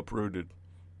will be uprooted,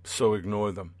 so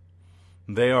ignore them.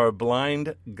 They are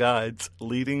blind guides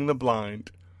leading the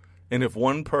blind. And if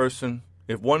one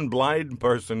blind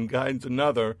person guides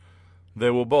another, they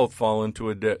will both fall into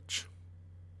a ditch.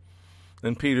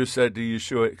 Then Peter said to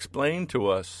Yeshua, explain to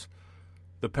us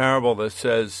the parable that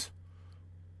says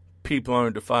people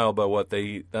aren't defiled by what they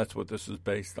eat. That's what this is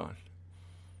based on.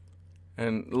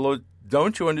 And Lord,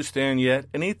 don't you understand yet?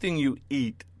 Anything you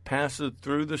eat passes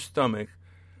through the stomach,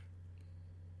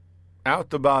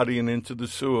 out the body and into the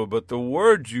sewer, but the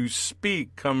words you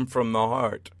speak come from the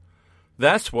heart.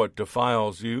 That's what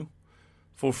defiles you.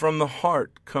 For from the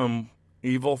heart come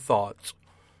evil thoughts,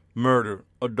 murder,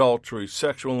 adultery,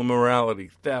 sexual immorality,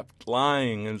 theft,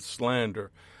 lying, and slander.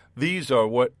 These are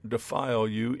what defile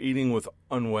you. Eating with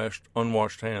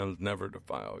unwashed hands never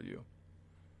defile you.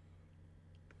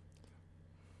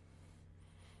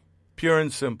 Pure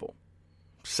and simple.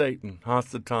 Satan,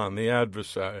 Hasatan, the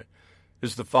adversary,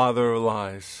 is the father of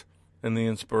lies and the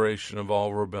inspiration of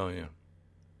all rebellion.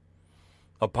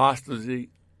 Apostasy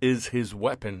is his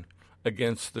weapon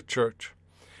against the church.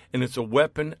 And it's a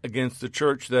weapon against the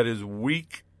church that is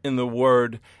weak in the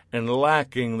word and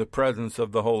lacking the presence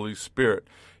of the Holy Spirit.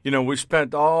 You know, we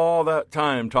spent all that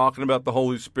time talking about the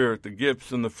Holy Spirit, the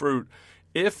gifts and the fruit.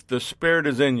 If the Spirit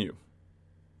is in you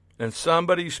and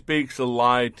somebody speaks a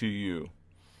lie to you,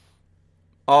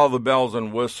 all the bells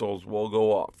and whistles will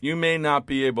go off. You may not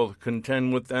be able to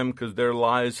contend with them because their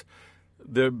lies,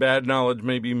 their bad knowledge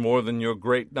may be more than your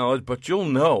great knowledge, but you'll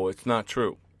know it's not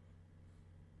true.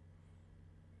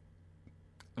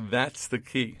 That's the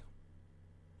key.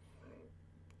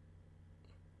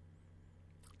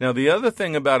 Now, the other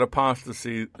thing about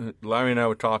apostasy, Larry and I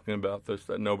were talking about this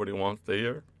that nobody wants to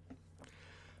hear.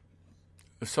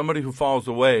 Somebody who falls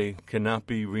away cannot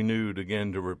be renewed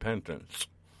again to repentance.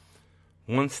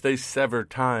 Once they sever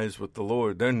ties with the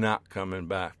Lord, they're not coming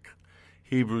back.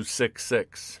 Hebrews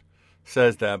 6:6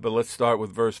 says that, but let's start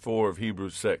with verse 4 of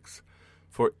Hebrews 6.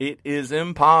 For it is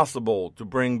impossible to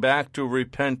bring back to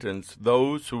repentance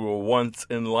those who were once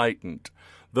enlightened,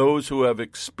 those who have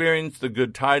experienced the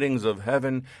good tidings of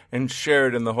heaven and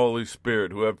shared in the Holy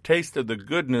Spirit, who have tasted the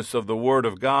goodness of the Word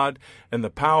of God and the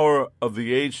power of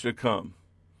the age to come,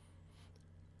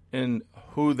 and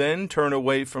who then turn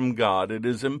away from God. It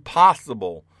is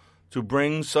impossible to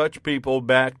bring such people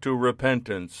back to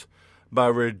repentance. By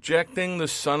rejecting the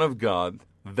Son of God,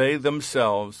 they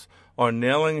themselves are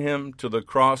nailing him to the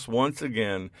cross once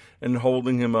again and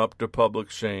holding him up to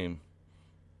public shame.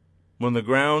 When the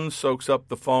ground soaks up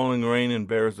the falling rain and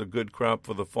bears a good crop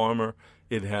for the farmer,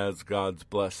 it has God's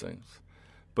blessings.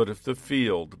 But if the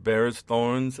field bears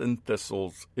thorns and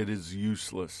thistles, it is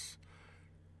useless.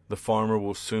 The farmer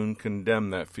will soon condemn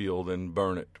that field and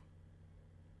burn it.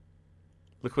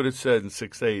 Look what it said in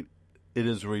 6:8. It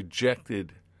is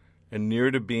rejected and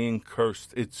near to being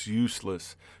cursed. It's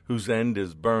useless, whose end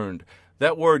is burned.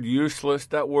 That word useless,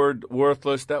 that word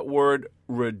worthless, that word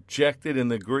rejected in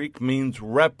the Greek means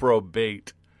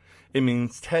reprobate. It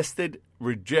means tested,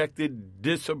 rejected,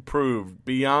 disapproved,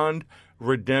 beyond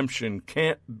redemption,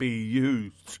 can't be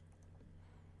used.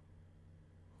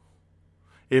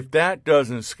 If that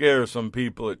doesn't scare some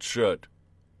people, it should.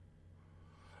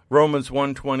 Romans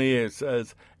 1:28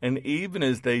 says, "And even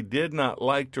as they did not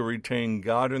like to retain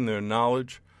God in their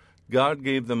knowledge, God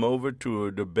gave them over to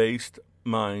a debased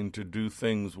mind to do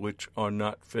things which are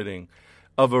not fitting."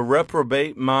 Of a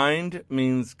reprobate mind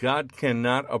means God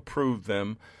cannot approve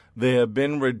them. They have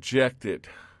been rejected.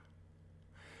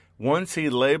 Once he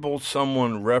labels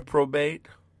someone reprobate,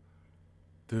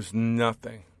 there's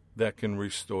nothing that can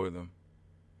restore them.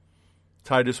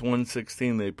 Titus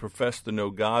 1:16, they profess to know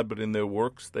God, but in their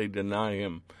works they deny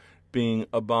him, being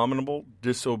abominable,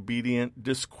 disobedient,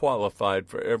 disqualified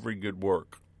for every good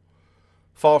work.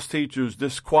 False teachers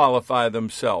disqualify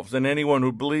themselves, and anyone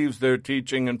who believes their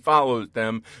teaching and follows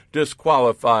them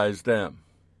disqualifies them.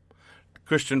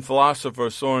 Christian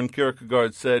philosopher Soren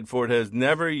Kierkegaard said, "For it has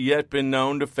never yet been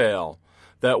known to fail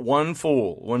that one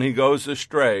fool, when he goes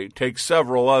astray, takes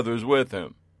several others with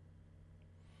him."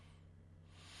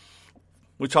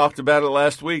 We talked about it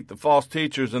last week. The false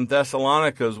teachers in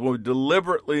Thessalonica were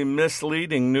deliberately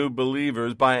misleading new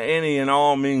believers by any and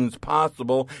all means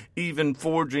possible, even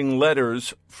forging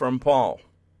letters from Paul.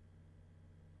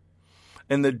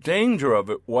 And the danger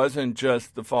of it wasn't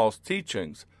just the false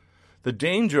teachings. The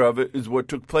danger of it is what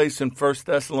took place in 1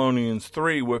 Thessalonians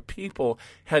 3, where people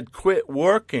had quit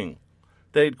working.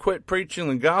 They'd quit preaching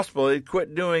the gospel. They'd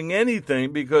quit doing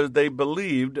anything because they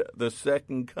believed the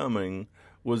second coming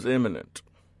was imminent.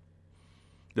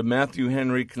 The Matthew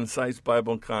Henry Concise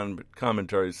Bible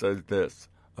Commentary says this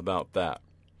about that.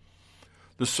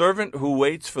 The servant who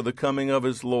waits for the coming of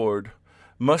his Lord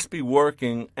must be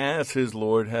working as his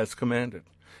Lord has commanded.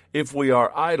 If we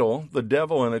are idle, the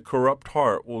devil in a corrupt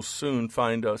heart will soon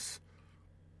find us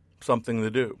something to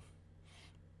do.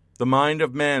 The mind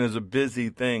of man is a busy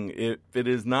thing. If it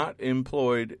is not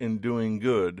employed in doing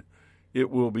good, it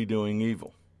will be doing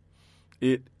evil.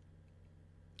 It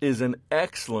is an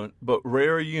excellent but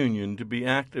rare union to be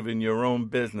active in your own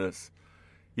business,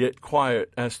 yet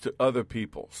quiet as to other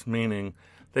people's, meaning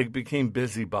they became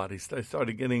busybodies. They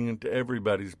started getting into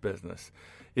everybody's business.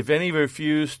 If any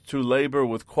refused to labor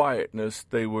with quietness,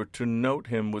 they were to note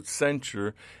him with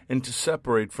censure and to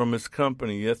separate from his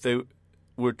company, yet they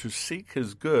were to seek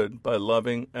his good by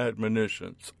loving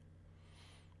admonitions.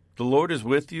 The Lord is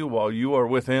with you while you are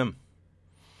with him.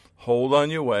 Hold on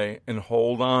your way and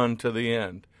hold on to the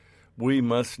end. We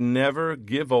must never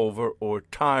give over or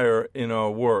tire in our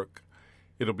work.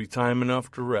 It'll be time enough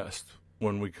to rest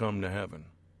when we come to heaven.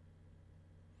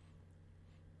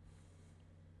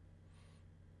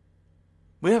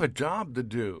 We have a job to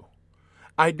do.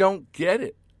 I don't get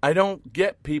it. I don't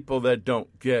get people that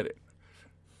don't get it.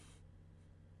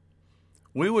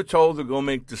 We were told to go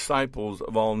make disciples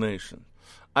of all nations.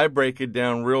 I break it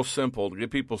down real simple to get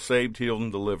people saved, healed,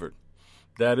 and delivered.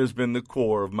 That has been the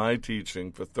core of my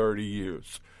teaching for 30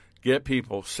 years. Get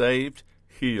people saved,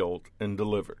 healed, and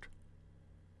delivered.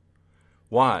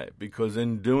 Why? Because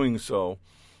in doing so,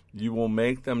 you will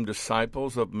make them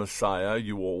disciples of Messiah.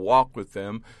 You will walk with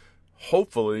them.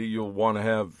 Hopefully, you'll want to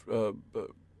have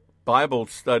Bible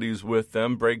studies with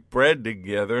them, break bread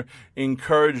together,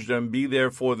 encourage them, be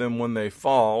there for them when they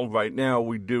fall. Right now,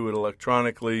 we do it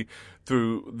electronically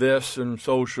through this and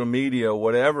social media,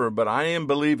 whatever, but I am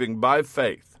believing by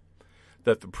faith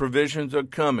that the provisions are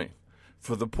coming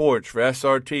for the Porch, for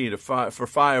SRT, for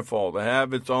Firefall to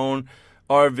have its own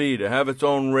RV, to have its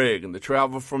own rig, and to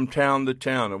travel from town to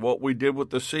town. And what we did with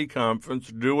the C Conference,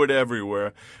 do it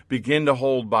everywhere. Begin to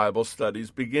hold Bible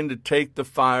studies. Begin to take the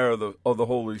fire of the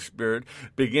Holy Spirit.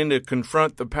 Begin to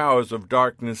confront the powers of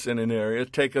darkness in an area.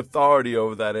 Take authority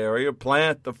over that area.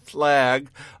 Plant the flag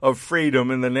of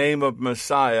freedom in the name of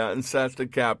Messiah and set the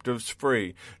captives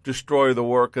free. Destroy the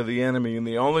work of the enemy. And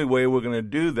the only way we're going to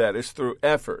do that is through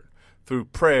effort, through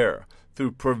prayer,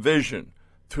 through provision,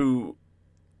 through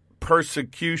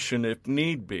persecution if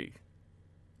need be.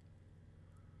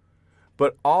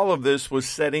 But all of this was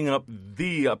setting up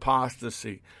the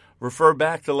apostasy. Refer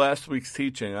back to last week's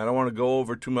teaching. I don't want to go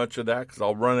over too much of that because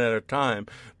I'll run out of time.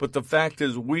 But the fact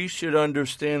is, we should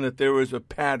understand that there is a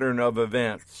pattern of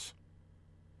events.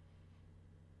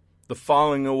 The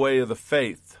falling away of the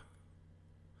faith.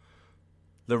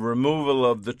 The removal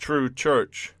of the true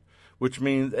church, which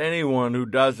means anyone who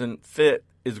doesn't fit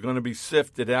is going to be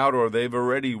sifted out, or they've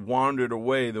already wandered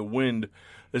away. The wind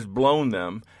has blown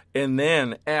them. And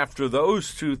then after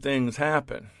those two things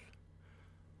happen,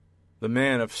 the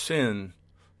man of sin,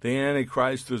 the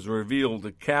Antichrist, is revealed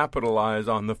to capitalize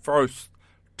on the first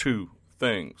two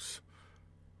things.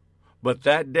 But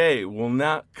that day will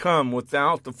not come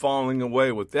without the falling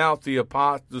away, without the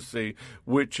apostasy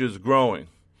which is growing.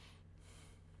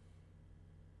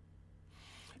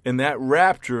 In that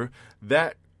rapture,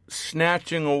 that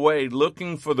snatching away,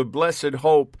 looking for the blessed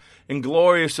hope and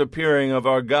glorious appearing of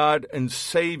our God and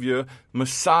Savior,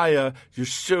 Messiah,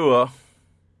 Yeshua.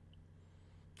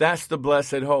 That's the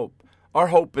blessed hope. Our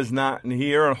hope is not in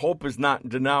here. Our hope is not in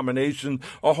denominations.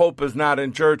 Our hope is not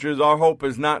in churches. Our hope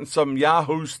is not in some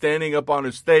yahoo standing up on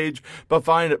a stage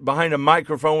behind a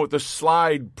microphone with a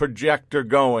slide projector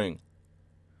going.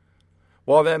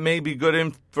 While that may be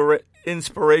good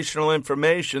inspirational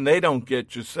information, they don't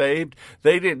get you saved.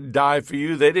 They didn't die for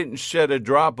you. They didn't shed a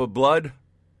drop of blood.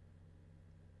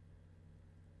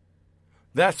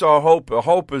 That's our hope. Our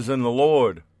hope is in the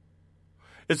Lord.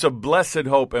 It's a blessed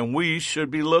hope, and we should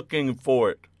be looking for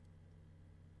it.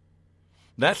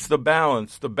 That's the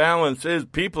balance. The balance is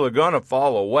people are going to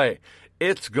fall away.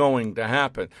 It's going to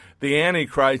happen. The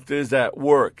Antichrist is at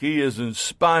work. He is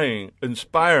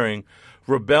inspiring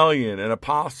rebellion and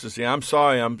apostasy. I'm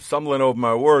sorry, I'm stumbling over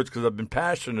my words because I've been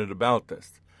passionate about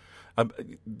this.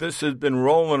 This has been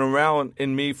rolling around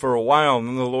in me for a while, and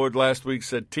then the Lord last week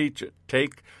said, teach it.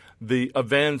 Take the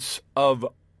events of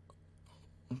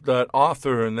that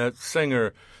author and that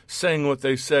singer saying what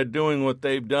they said, doing what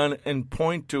they've done, and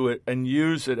point to it and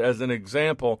use it as an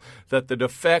example that the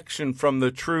defection from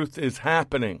the truth is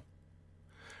happening.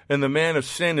 And the man of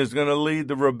sin is going to lead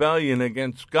the rebellion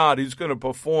against God. He's going to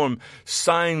perform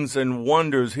signs and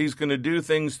wonders. He's going to do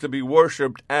things to be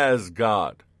worshipped as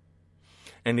God.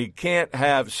 And he can't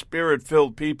have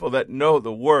spirit-filled people that know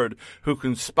the word who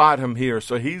can spot him here.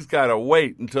 So he's got to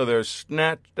wait until they're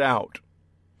snatched out.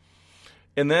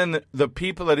 And then the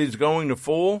people that he's going to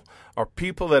fool are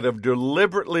people that have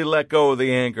deliberately let go of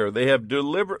the anchor. They have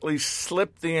deliberately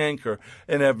slipped the anchor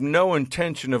and have no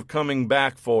intention of coming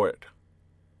back for it.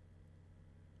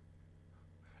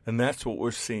 And that's what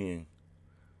we're seeing.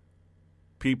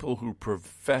 People who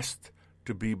professed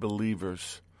to be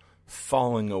believers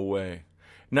falling away,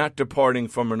 not departing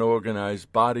from an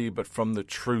organized body, but from the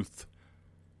truth,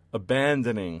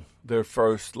 abandoning their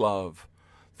first love,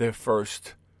 their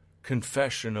first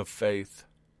confession of faith.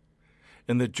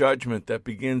 And the judgment that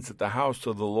begins at the house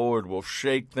of the Lord will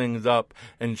shake things up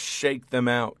and shake them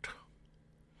out.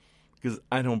 Because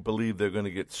I don't believe they're going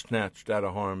to get snatched out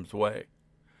of harm's way.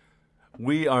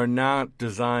 We are not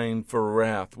designed for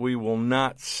wrath. We will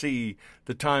not see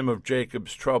the time of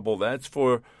Jacob's trouble. That's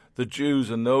for the Jews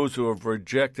and those who have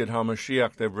rejected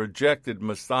HaMashiach. They've rejected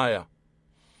Messiah.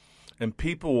 And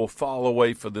people will fall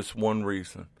away for this one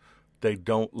reason. They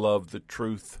don't love the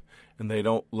truth, and they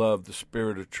don't love the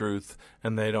spirit of truth,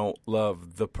 and they don't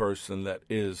love the person that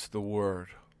is the Word.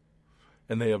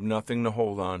 And they have nothing to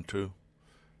hold on to.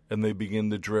 And they begin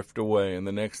to drift away. And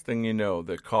the next thing you know,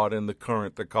 they're caught in the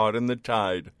current, they're caught in the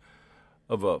tide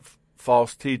of a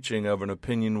false teaching of an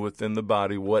opinion within the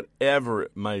body, whatever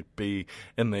it might be,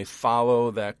 and they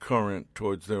follow that current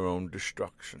towards their own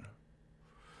destruction.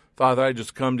 Father, I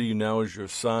just come to you now as your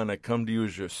son. I come to you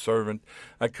as your servant.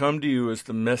 I come to you as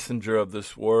the messenger of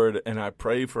this word, and I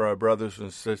pray for our brothers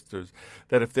and sisters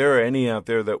that if there are any out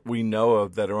there that we know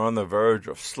of that are on the verge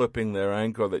of slipping their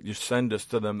ankle, that you send us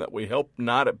to them, that we help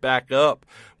knot it back up.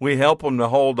 We help them to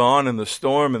hold on in the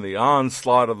storm and the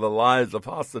onslaught of the lies of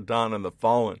Hasatan and the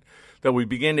fallen, that we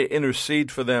begin to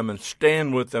intercede for them and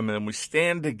stand with them, and we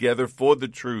stand together for the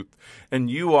truth. And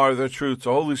you are the truth.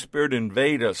 So Holy Spirit,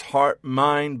 invade us, heart,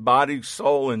 mind, body, body,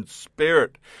 soul, and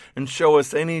spirit, and show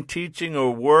us any teaching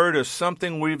or word or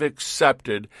something we've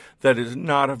accepted that is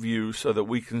not of you, so that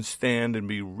we can stand and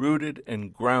be rooted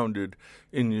and grounded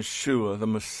in Yeshua, the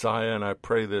Messiah. And I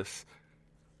pray this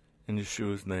in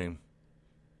Yeshua's name.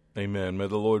 Amen. May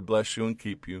the Lord bless you and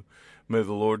keep you. May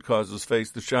the Lord cause his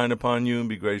face to shine upon you and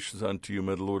be gracious unto you.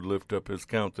 May the Lord lift up his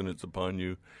countenance upon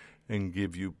you and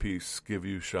give you peace, give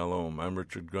you shalom. I'm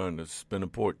Richard Gunn. This has been a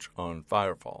Porch on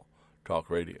Firefall Talk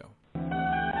Radio.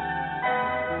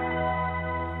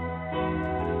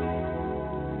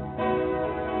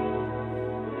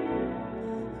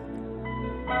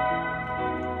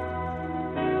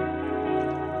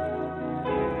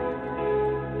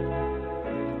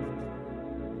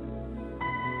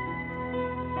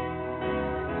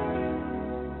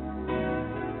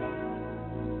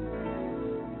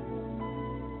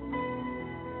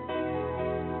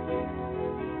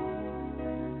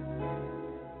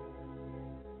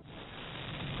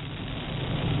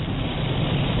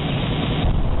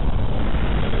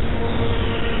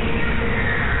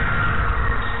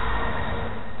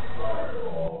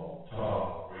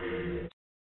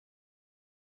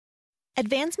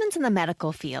 Advancements in the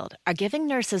medical field are giving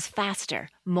nurses faster,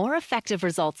 more effective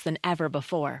results than ever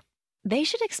before. They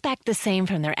should expect the same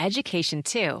from their education,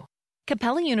 too.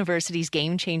 Capella University's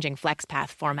game-changing FlexPath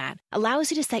format allows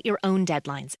you to set your own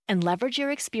deadlines and leverage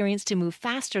your experience to move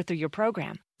faster through your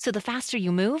program. So the faster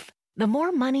you move, the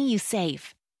more money you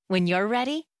save. When you're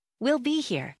ready, we'll be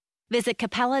here. Visit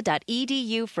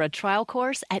capella.edu for a trial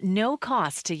course at no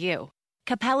cost to you.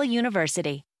 Capella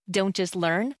University. Don't just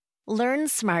learn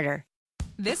smarter.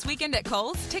 This weekend at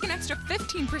Kohl's, take an extra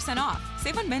 15% off.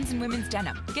 Save on men's and women's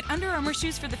denim. Get Under Armour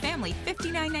shoes for the family,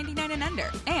 $59.99 and under.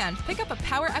 And pick up a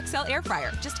Power XL air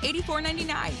fryer, just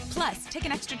 $84.99. Plus, take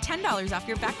an extra $10 off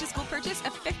your back-to-school purchase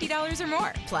of $50 or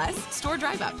more. Plus, store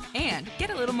drive-up. And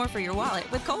get a little more for your wallet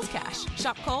with Kohl's Cash.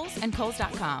 Shop Kohl's and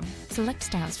Kohl's.com. Select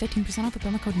styles, 15% off with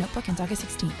promo code Notebook ends August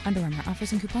 16th. Under Armour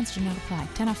offers and coupons do not apply.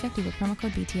 10 off 50 with promo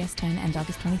code BTS10 and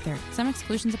August 23rd. Some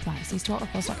exclusions apply. See store or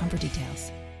Kohl's.com for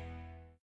details.